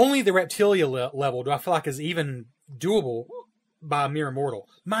 Only the Reptilia level do I feel like is even doable by a mere mortal.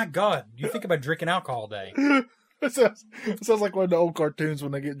 My God, you think about drinking alcohol all day. It sounds like one of the old cartoons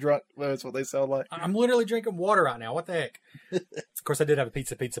when they get drunk. That's what they sound like. I'm literally drinking water right now. What the heck? Of course, I did have a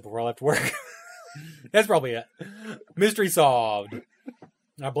pizza before I left work. That's probably it. Mystery solved.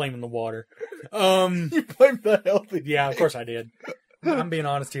 I blame the water. You blame the healthy. Yeah, of course I did. I'm being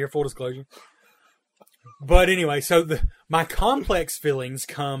honest here, full disclosure. But anyway, so my complex feelings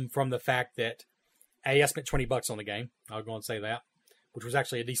come from the fact that, I spent $20 on the game. I'll go and say that, which was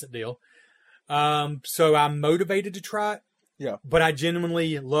actually a decent deal. So I'm motivated to try it. Yeah. But I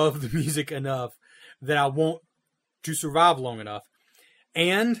genuinely love the music enough that I want to survive long enough.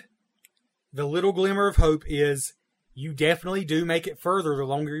 And the little glimmer of hope is you definitely do make it further the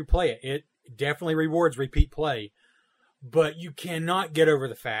longer you play it. It definitely rewards repeat play. But you cannot get over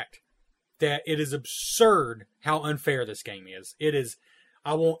the fact that it is absurd how unfair this game is. It is,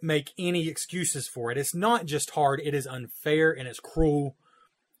 I won't make any excuses for it. It's not just hard, it is unfair and it's cruel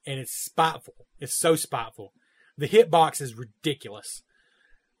and it's spiteful. It's so spiteful. The hitbox is ridiculous.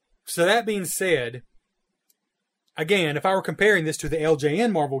 So that being said, again, if I were comparing this to the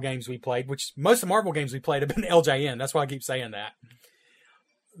LJN Marvel games we played, which most of the Marvel games we played have been LJN, that's why I keep saying that.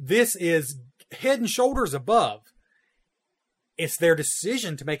 This is head and shoulders above. It's their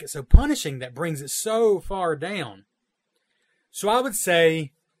decision to make it so punishing that brings it so far down. So I would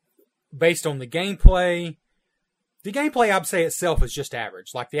say, based on the gameplay I would say itself is just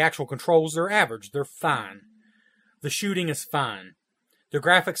average. Like the actual controls, they're average. They're fine. The shooting is fine. The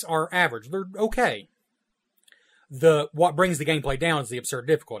graphics are average. They're okay. What brings the gameplay down is the absurd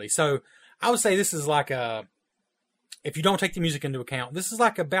difficulty. So I would say this is like if you don't take the music into account, this is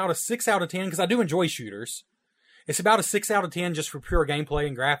like about a 6 out of 10, because I do enjoy shooters. It's about a 6 out of 10 just for pure gameplay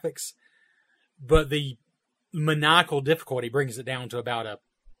and graphics. But the maniacal difficulty brings it down to about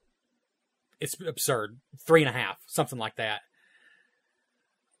it's absurd, 3.5, something like that.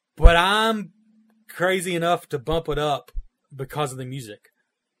 But I'm crazy enough to bump it up because of the music.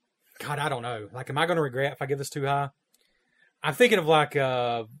 God, I don't know. Like, am I going to regret if I give this too high? I'm thinking of like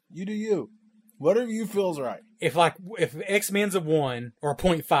you do you. Whatever you feels right. If X-Men's a 1 or a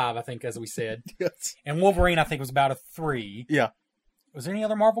 0.5, I think, as we said. Yes. And Wolverine, I think, was about a 3. Yeah. Was there any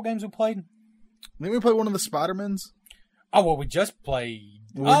other Marvel games we played? I think we played one of the Spider-Mans. Oh, well, we just played.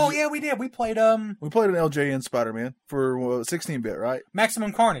 Yeah, we did. We played We played an LJN Spider-Man for 16-bit, right?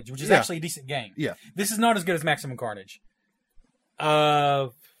 Maximum Carnage, which is actually a decent game. Yeah. This is not as good as Maximum Carnage.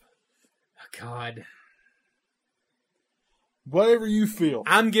 God. Whatever you feel.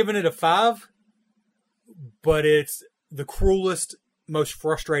 I'm giving it a 5, but it's the cruelest, most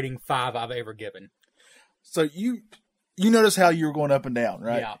frustrating 5 I've ever given. So you notice how you were going up and down,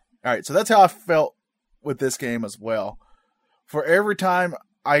 right? Yeah. All right, so that's how I felt with this game as well. For every time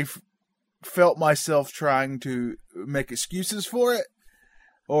I felt myself trying to make excuses for it,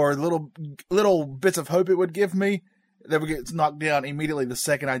 or little bits of hope it would give me, that would get knocked down immediately the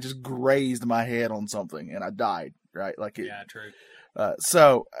second I just grazed my head on something and I died, right? Yeah, true.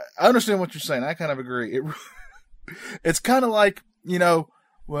 So I understand what you're saying. I kind of agree. It's kind of like,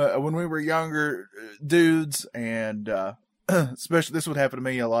 when we were younger dudes, and especially this would happen to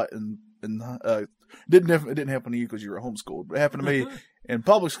me a lot it didn't happen to you because you were homeschooled, but it happened to me in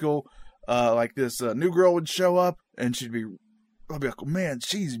public school. Like this new girl would show up and I'd be like, man,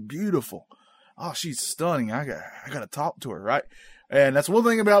 she's beautiful. Oh, she's stunning. I got to talk to her, right? And that's one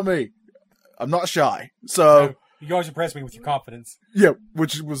thing about me. I'm not shy. So you always impress me with your confidence. Yeah,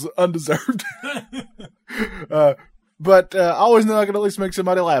 which was undeserved. But I always knew I could at least make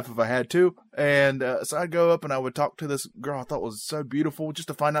somebody laugh if I had to. And so I'd go up and I would talk to this girl I thought was so beautiful, just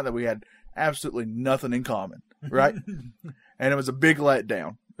to find out that we had absolutely nothing in common, right? And it was a big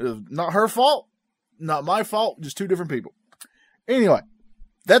letdown. It was not her fault, not my fault, just two different people. Anyway,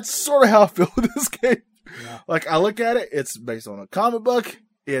 that's sort of how I feel with this game. Yeah. Like, I look at it, it's based on a comic book.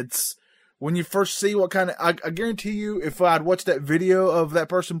 It's when you first see what kind of... I guarantee you, if I'd watched that video of that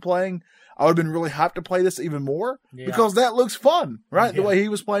person playing, I would have been really hyped to play this even more. Yeah. Because that looks fun, right? Yeah. The way he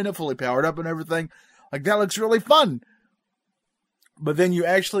was playing it, fully powered up and everything. Like, that looks really fun. But then you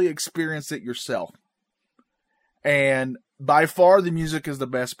actually experience it yourself. And by far, the music is the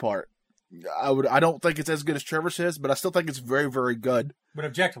best part. I don't think it's as good as Trevor says, but I still think it's very, very good. But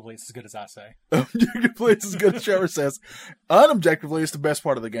objectively, it's as good as I say. Objectively, it's as good as Trevor says. Unobjectively, it's the best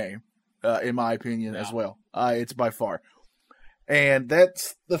part of the game, in my opinion, as well. It's by far. And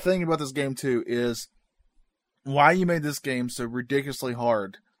that's the thing about this game, too, is why you made this game so ridiculously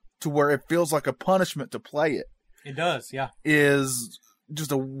hard to where it feels like a punishment to play it. It does, yeah. Is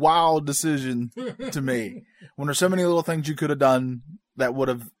just a wild decision to me. When there's so many little things you could have done that would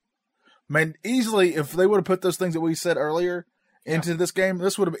have... Man, easily, if they would have put those things that we said earlier into this game,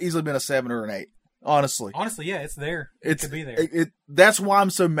 this would have easily been a 7 or an 8. Honestly, yeah, it's there. It could be there. That's why I'm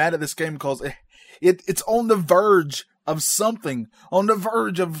so mad at this game, because it's on the verge of something, on the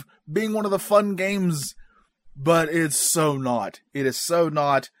verge of being one of the fun games, but it's so not. It is so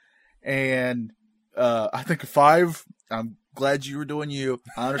not. And I think 5. I'm glad you were doing you.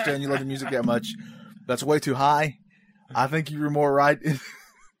 I understand you love the music that much. That's way too high. I think you were more right.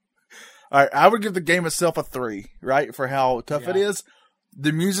 All right, I would give the game itself a 3, right, for how tough it is.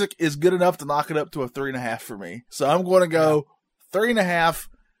 The music is good enough to knock it up to a 3.5 for me. So I'm going to go 3.5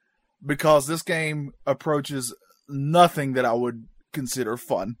 because this game approaches nothing that I would consider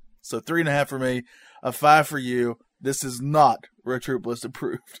fun. So 3.5 for me, a 5 for you. This is not Retro Bliss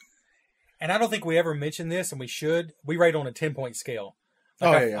approved. And I don't think we ever mentioned this, and we should. We rate on a 10-point scale.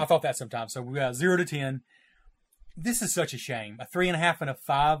 I thought that sometimes. So we got 0 to 10. This is such a shame. A 3.5 and a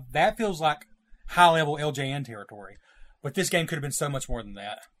 5. That feels like high-level LJN territory. But this game could have been so much more than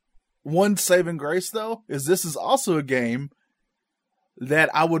that. One saving grace, though, is this is also a game that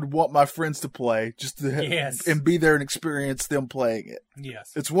I would want my friends to play just to and be there and experience them playing it.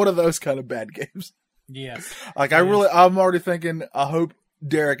 Yes. It's one of those kind of bad games. Yes. Like, I'm already thinking, I hope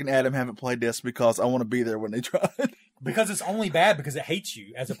Derek and Adam haven't played this because I want to be there when they try it. Because it's only bad because it hates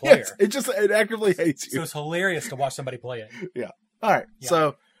you as a player. Yes, it actively hates you. So it's hilarious to watch somebody play it. Yeah. All right. Yeah.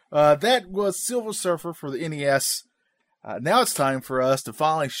 So that was Silver Surfer for the NES. Now it's time for us to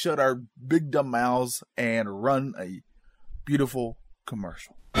finally shut our big dumb mouths and run a beautiful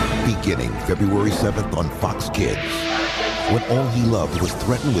commercial. Beginning February 7th on Fox Kids. When all he loved was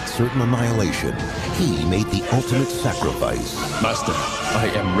threatened with certain annihilation, he made the ultimate sacrifice. Master, I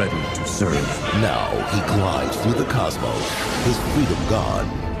am ready to serve. Now he glides through the cosmos, his freedom gone.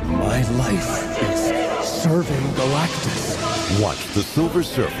 My life is serving Galactus. Watch The Silver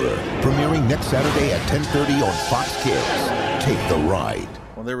Surfer, premiering next Saturday at 10:30 on Fox Kids. Take the ride.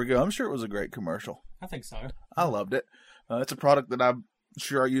 Well, there we go. I'm sure it was a great commercial. I think so. I loved it. It's a product that I'm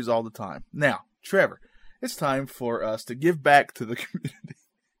sure I use all the time. Now, Trevor, it's time for us to give back to the community.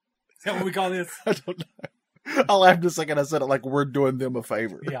 Is that what we call this? I don't know. I laughed a second. I said it like we're doing them a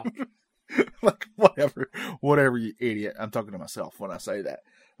favor. Yeah. Like, whatever, you idiot. I'm talking to myself when I say that.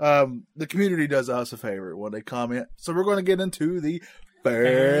 The community does us a favor when they comment. So we're going to get into the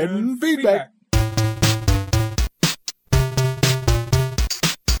fan feedback.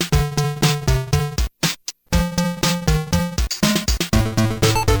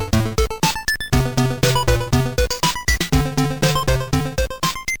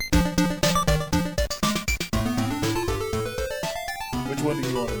 Which one do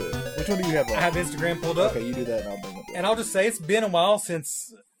you want to do? Which one do you have on? I have Instagram pulled up. Okay, you do that and I'll bring it up. And I'll just say it's been a while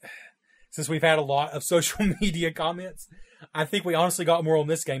since we've had a lot of social media comments. I think we honestly got more on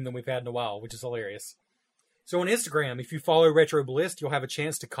this game than we've had in a while, which is hilarious. So on Instagram, if you follow Retro Bliss, you'll have a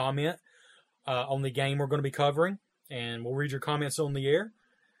chance to comment on the game we're going to be covering, and we'll read your comments on the air.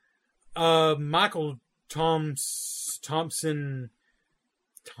 Michael Thompson,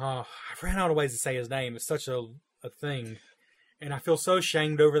 I ran out of ways to say his name. It's such a thing. And I feel so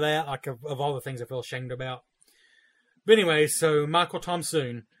ashamed over that, like of all the things I feel ashamed about. But anyway, so Michael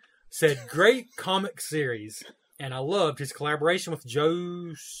Thompson said, great comic series, and I loved his collaboration with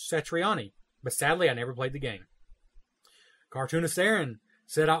Joe Satriani, but sadly I never played the game. Cartoonist Aaron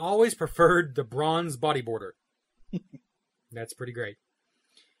said, I always preferred the bronze bodyboarder. That's pretty great.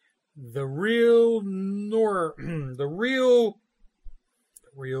 The real Nornrad.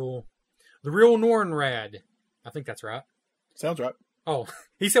 I think that's right. Sounds right. Oh,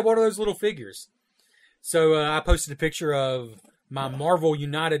 he said, what are those little figures? So I posted a picture of my Marvel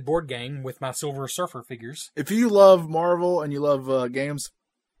United board game with my Silver Surfer figures. If you love Marvel and you love board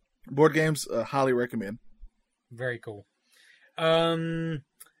games, highly recommend. Very cool. And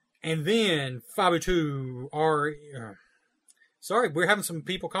then 502 sorry, we're having some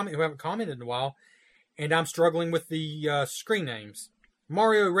people comment who haven't commented in a while, and I'm struggling with the screen names.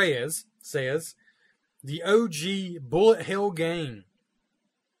 Mario Reyes says, the OG Bullet Hell game.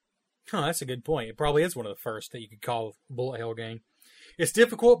 Huh, that's a good point. It probably is one of the first that you could call Bullet Hell game. It's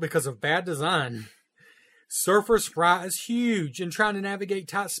difficult because of bad design. Surfer's sprite is huge, and trying to navigate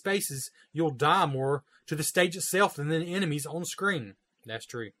tight spaces, you'll die more to the stage itself than the enemies on screen. That's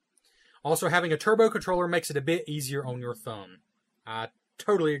true. Also, having a turbo controller makes it a bit easier on your thumb. I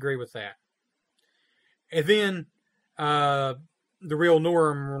totally agree with that. And then, the real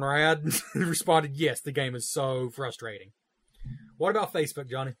Normrad responded, yes, the game is so frustrating. What about Facebook,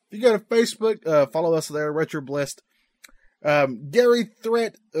 Johnny? If you go to Facebook, follow us there, Retro Blessed. Gary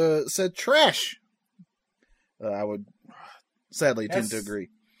Threat said trash. I would sadly tend to agree.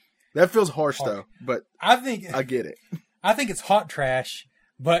 That feels harsh, though, but I think I get it. I think it's hot trash,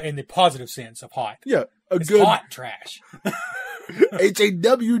 but in the positive sense of hot. Yeah, It's good hot trash.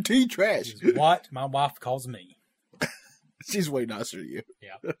 HAWT trash. Is what my wife calls me. She's way nicer to you.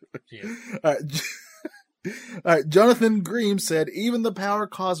 Yeah. She is. All right. Jonathan Green said, even the power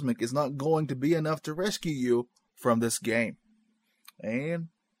cosmic is not going to be enough to rescue you from this game. And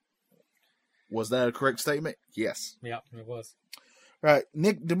was that a correct statement? Yes. Yeah, it was. All right.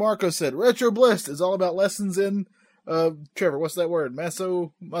 Nick DeMarco said, Retro Blist is all about lessons in, Trevor, what's that word?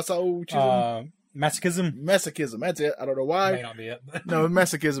 Masochism? Masochism? Masochism. That's it. I don't know why. May not be it. No,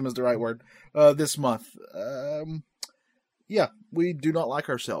 masochism is the right word. This month. Yeah, we do not like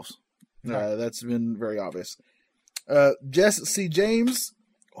ourselves. That's been very obvious. Jess C. James.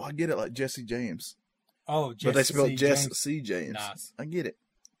 Oh, I get it, like Jesse James. Oh, Jesse But they spelled Jess James. C. James. Nice. I get it.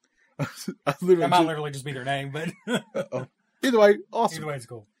 That might literally just be their name, but Either way, awesome. either way, it's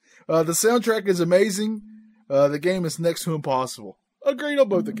cool. The soundtrack is amazing. The game is next to impossible. Agreed on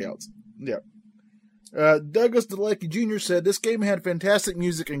both accounts. Yeah. Douglas DeLucky Jr. said this game had fantastic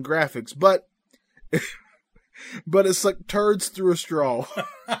music and graphics, but it's like turds through a straw.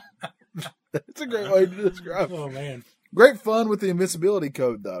 That's a great way to describe it. Oh, man. Great fun with the invincibility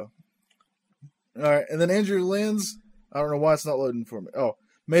code, though. All right, and then Andrew Lenz. I don't know why it's not loading for me. Oh,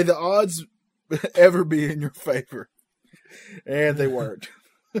 may the odds ever be in your favor. And they weren't.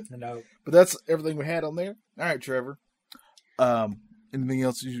 No. But that's everything we had on there. All right, Trevor. Anything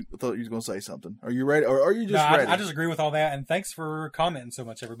else you thought you was going to say something? Are you ready? Or are you just ready? I just agree with all that, and thanks for commenting so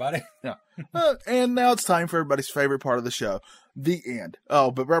much, everybody. Yeah. And now it's time for everybody's favorite part of the show, the end.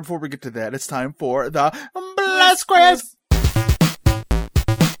 Oh, but right before we get to that, it's time for the Blast Quiz.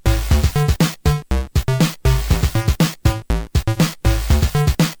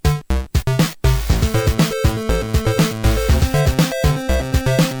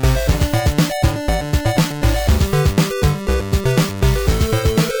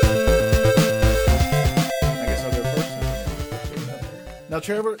 Now,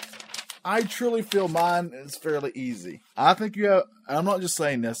 Trevor, I truly feel mine is fairly easy. I think you have, I'm not just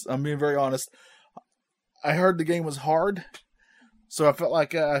saying this, I'm being very honest. I heard the game was hard, so I felt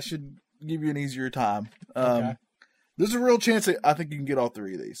like I should give you an easier time. Okay. There's a real chance that I think you can get all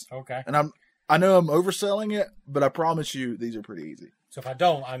three of these. Okay. And I know I'm overselling it, but I promise you these are pretty easy. So if I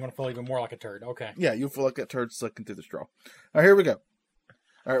don't, I'm going to feel even more like a turd. Okay. Yeah, you'll feel like that turd sucking through the straw. All right, here we go.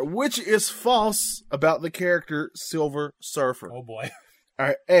 All right, which is false about the character Silver Surfer? Oh, boy. All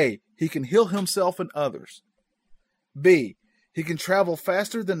right, A, he can heal himself and others. B, he can travel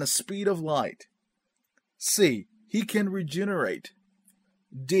faster than the speed of light. C, he can regenerate.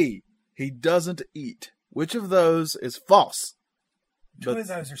 D, he doesn't eat. Which of those is false? Two of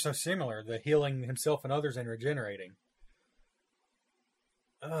those are so similar, the healing himself and others and regenerating.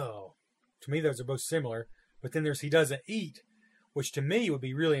 Oh. To me, those are both similar. But then there's he doesn't eat, which to me would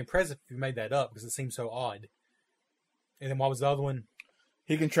be really impressive if you made that up because it seems so odd. And then what was the other one?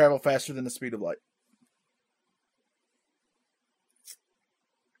 He can travel faster than the speed of light.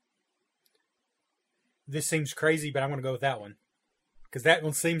 This seems crazy, but I'm going to go with that one. Because that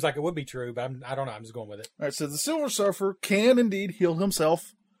one seems like it would be true, but I don't know. I'm just going with it. All right, so the Silver Surfer can indeed heal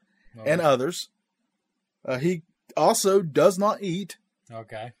himself and others. He also does not eat.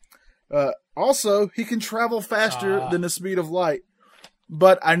 Okay. Also, he can travel faster than the speed of light.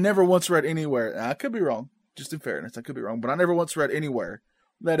 But I never once read anywhere, and I could be wrong, just in fairness, I could be wrong, but I never once read anywhere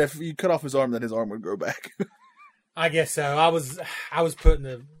that if you cut off his arm, that his arm would grow back. I guess so. I was putting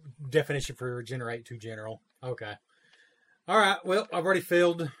the definition for regenerate too general. Okay. All right. Well, I've already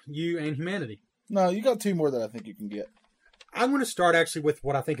failed you and humanity. No, you got two more that I think you can get. I'm going to start actually with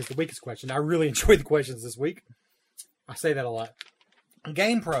what I think is the weakest question. I really enjoyed the questions this week. I say that a lot.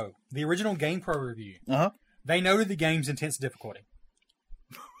 GamePro, the original GamePro review. Uh-huh. They noted the game's intense difficulty.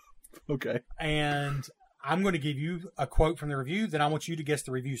 Okay. And I'm going to give you a quote from the review, then I want you to guess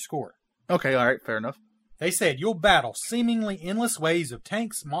the review score. Okay, all right, fair enough. They said, you'll battle seemingly endless waves of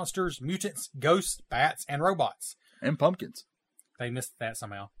tanks, monsters, mutants, ghosts, bats, and robots. And pumpkins. They missed that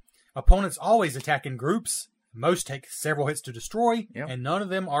somehow. Opponents always attack in groups. Most take several hits to destroy, and none of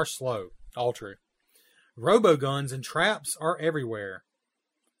them are slow. All true. Robo-guns and traps are everywhere.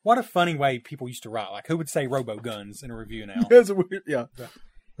 What a funny way people used to write. Like, who would say robo-guns in a review now? That's a weird, yeah.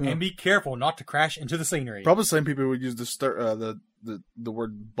 And be careful not to crash into the scenery. Probably the same people would use the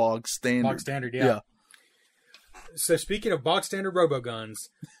word bog standard. Bog standard, yeah. So speaking of bog standard robo-guns,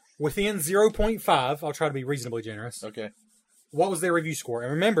 within 0.5, I'll try to be reasonably generous. Okay. What was their review score?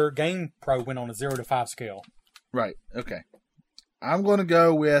 And remember, GamePro went on a 0 to 5 scale. Right, okay. I'm going to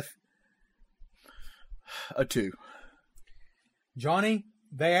go with a 2. Johnny,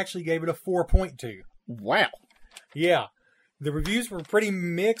 they actually gave it a 4.2. Wow. Yeah, the reviews were pretty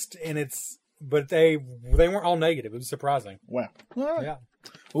mixed, but they weren't all negative. It was surprising. Wow. All right. Yeah.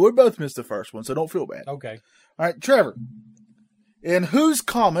 Well, we both missed the first one, so don't feel bad. Okay. All right, Trevor. In whose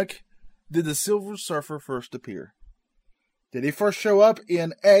comic did the Silver Surfer first appear? Did he first show up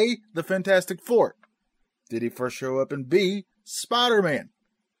in A, the Fantastic Four? Did he first show up in B, Spider-Man?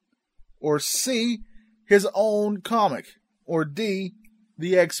 Or C, his own comic? Or D,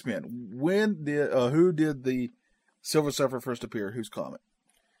 the X-Men? Who did the Silver Surfer first appear? Whose comic?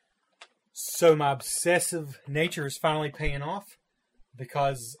 So my obsessive nature is finally paying off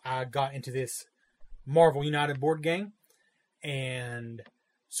because I got into this Marvel United board game, and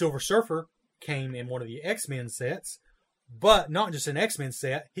Silver Surfer came in one of the X-Men sets, but not just an X-Men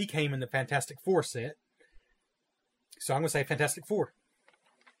set. He came in the Fantastic Four set. So I'm going to say Fantastic Four.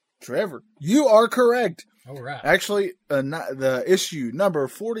 Trevor, you are correct. All right. Actually, the issue number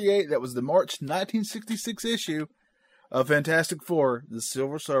 48, that was the March 1966 issue of Fantastic Four, the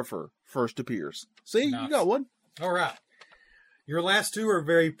Silver Surfer first appears. See, Nice. You got one. All right. Your last two are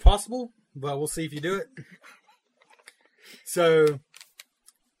very possible, but we'll see if you do it. So,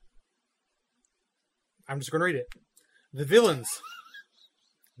 I'm just going to read it. The villains.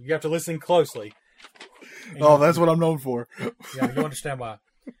 You have to listen closely. Oh, that's what I'm known for. Yeah, you understand why.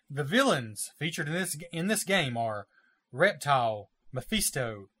 The villains featured in this game are Reptile,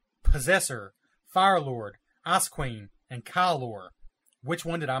 Mephisto, Possessor, Firelord, Ice Queen, and Kylor. Which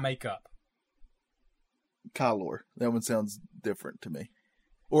one did I make up? Kylor. That one sounds different to me.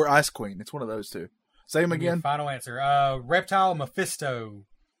 Or Ice Queen. It's one of those two. Say them again. Final answer. Reptile, Mephisto.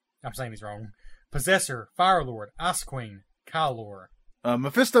 I'm saying these wrong. Possessor, Firelord, Ice Queen, Kylor.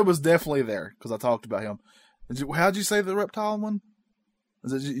 Mephisto was definitely there because I talked about him. How'd you say the Reptile one?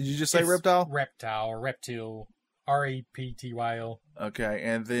 Did you just say It's Reptile? Reptile or Reptile. Reptyl. Okay,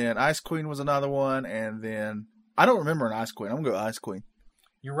 and then Ice Queen was another one, and then I don't remember an Ice Queen. I'm gonna go Ice Queen.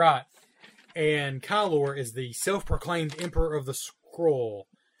 You're right. And Kylor is the self-proclaimed Emperor of the Skrull.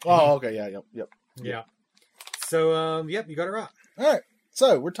 Oh, okay, yep. Yeah. So, yep, you got it right. All right,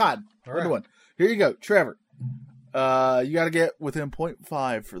 so we're tied. All right. 1-1. Here you go, Trevor. You got to get within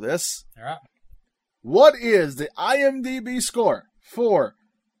 0.5 for this. All right. What is the IMDb score for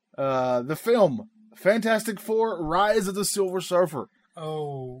the film Fantastic Four: Rise of the Silver Surfer?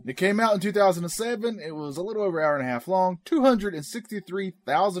 Oh. It came out in 2007. It was a little over an hour and a half long.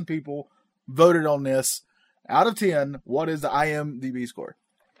 263,000 people voted on this. Out of 10, what is the IMDb score?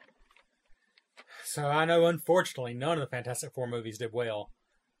 So I know, unfortunately, none of the Fantastic Four movies did well.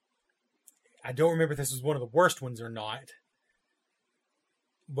 I don't remember if this was one of the worst ones or not.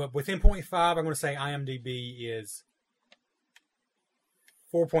 But within 0.5, I'm going to say IMDb is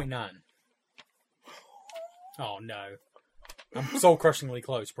 4.9. Oh, no. I'm soul-crushingly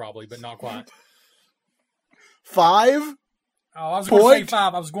close, probably, but not quite. 5? Oh, I was going to say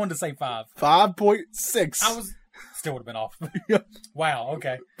 5. I was going to say 5. 5.6. I was... Still would have been off. Wow,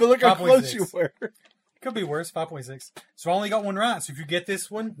 okay. But look how 5.6. close you were. Could be worse, 5.6. So I only got one right, so if you get this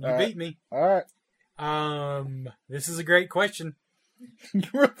one, you beat me. All right. This is a great question.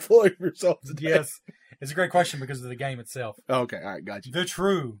 You're employing yourself today. Yes, it's a great question because of the game itself. Okay, all right, got you. The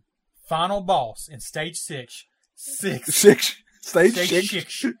true final boss in Stage 6 Stage Stage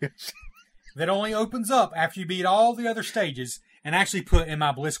 6. 6 that only opens up after you beat all the other stages, and actually put in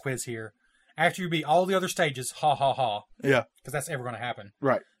my Bliss quiz here, after you beat all the other stages, ha ha ha. Yeah. Because that's ever going to happen.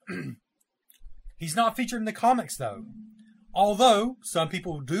 Right. He's not featured in the comics, though. Although, some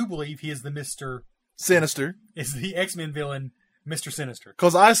people do believe he is the Sinister. is the X-Men villain, Mr. Sinister.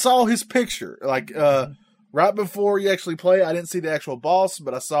 Because I saw his picture. Like, right before you actually play, I didn't see the actual boss,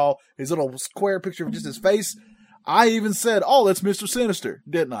 but I saw his little square picture of just his face. I even said, oh, that's Mr. Sinister,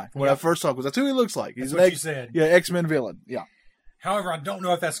 didn't I? When I first saw him, because that's who he looks like. He's That's what you said. Yeah, X-Men villain. Yeah. However, I don't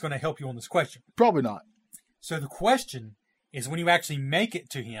know if that's going to help you on this question. Probably not. So the question is, when you actually make it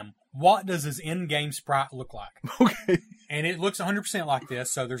to him, what does his in-game sprite look like? Okay. And it looks 100% like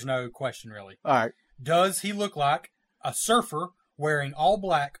this, so there's no question really. All right. Does he look like a surfer wearing all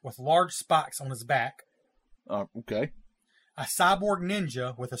black with large spikes on his back? Okay. A cyborg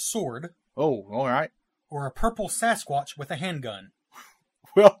ninja with a sword? Oh, all right. Or a purple Sasquatch with a handgun?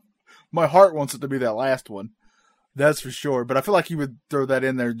 Well, my heart wants it to be that last one. That's for sure. But I feel like you would throw that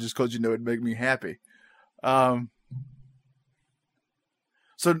in there just because you know it'd make me happy.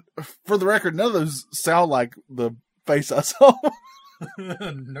 So, for the record, none of those sound like the face I saw.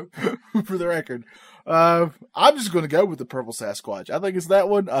 Nope. For the record. I'm just going to go with the purple Sasquatch. I think it's that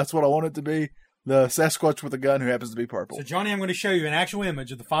one. That's what I want it to be. The Sasquatch with a gun who happens to be purple. So, Johnny, I'm going to show you an actual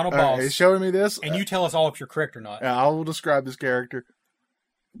image of the final All boss. right, he's showing me this. And you tell us all if you're correct or not. I will describe this character.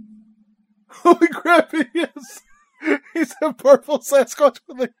 Holy crap, he is. He's a purple Sasquatch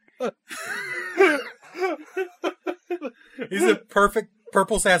with a gun. He's a perfect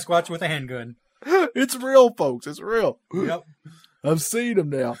purple Sasquatch with a handgun. It's real, folks. It's real. Yep. I've seen him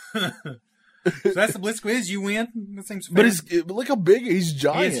now. So that's the Blitz quiz. You win. That seems fair. But look how big he's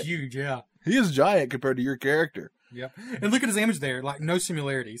giant. He is huge, yeah. He is giant compared to your character. Yep. And look at his image there. Like, no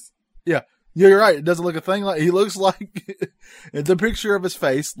similarities. Yeah. You're right. It doesn't look a thing like... He looks like... The picture of his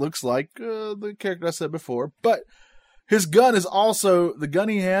face looks like the character I said before. But his gun is also... The gun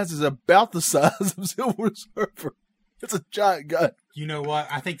he has is about the size of Silver Surfer. It's a giant gun. You know what?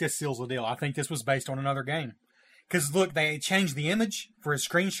 I think this seals the deal. I think this was based on another game. Because, look, they changed the image for his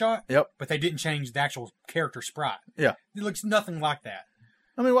screenshot. Yep. But they didn't change the actual character sprite. Yeah. It looks nothing like that.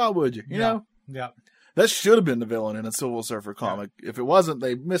 I mean, why would you? You know? Yeah. That should have been the villain in a Silver Surfer comic. Yeah. If it wasn't,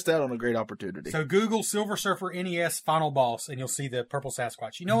 they missed out on a great opportunity. So Google Silver Surfer NES Final Boss, and you'll see the purple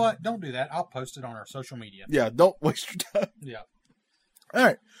Sasquatch. You know what? Don't do that. I'll post it on our social media. Yeah, don't waste your time. Yeah. All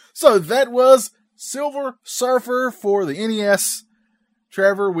right. So that was Silver Surfer for the NES.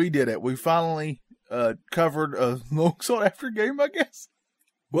 Trevor, we did it. We finally covered a long sought after game, I guess.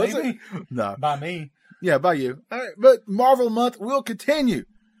 Was Maybe. it? No. By me. Yeah, by you. All right. But Marvel Month will continue.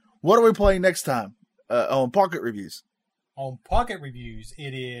 What are we playing next time on Pocket Reviews? On Pocket Reviews,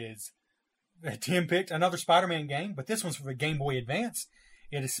 it is... Tim picked another Spider-Man game, but this one's for the Game Boy Advance.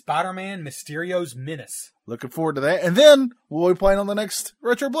 It is Spider-Man Mysterio's Menace. Looking forward to that. And then, what are we playing on the next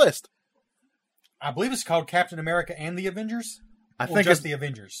Retro Blist? I believe it's called Captain America and the Avengers. I or think just the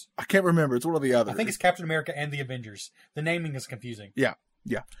Avengers. I can't remember. It's one of the others. I think it's Captain America and the Avengers. The naming is confusing. Yeah.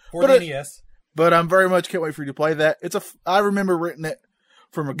 For the NES. But I'm very much can't wait for you to play that. I remember renting it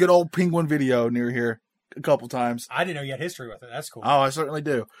from a good old Penguin video near here a couple times. I didn't know you had history with it. That's cool. Oh, I certainly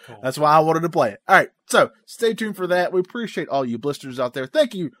do. Cool. That's why I wanted to play it. All right. So stay tuned for that. We appreciate all you blisters out there.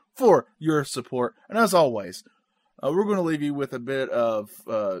 Thank you for your support. And as always, we're going to leave you with a bit of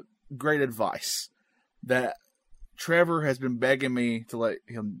great advice that Trevor has been begging me to let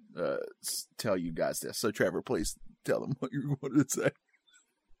him tell you guys this. So, Trevor, please tell them what you wanted to say.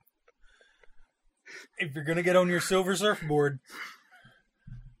 If you're going to get on your silver surfboard,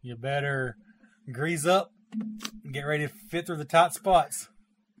 you better grease up and get ready to fit through the tight spots.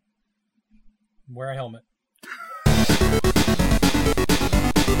 Wear a helmet.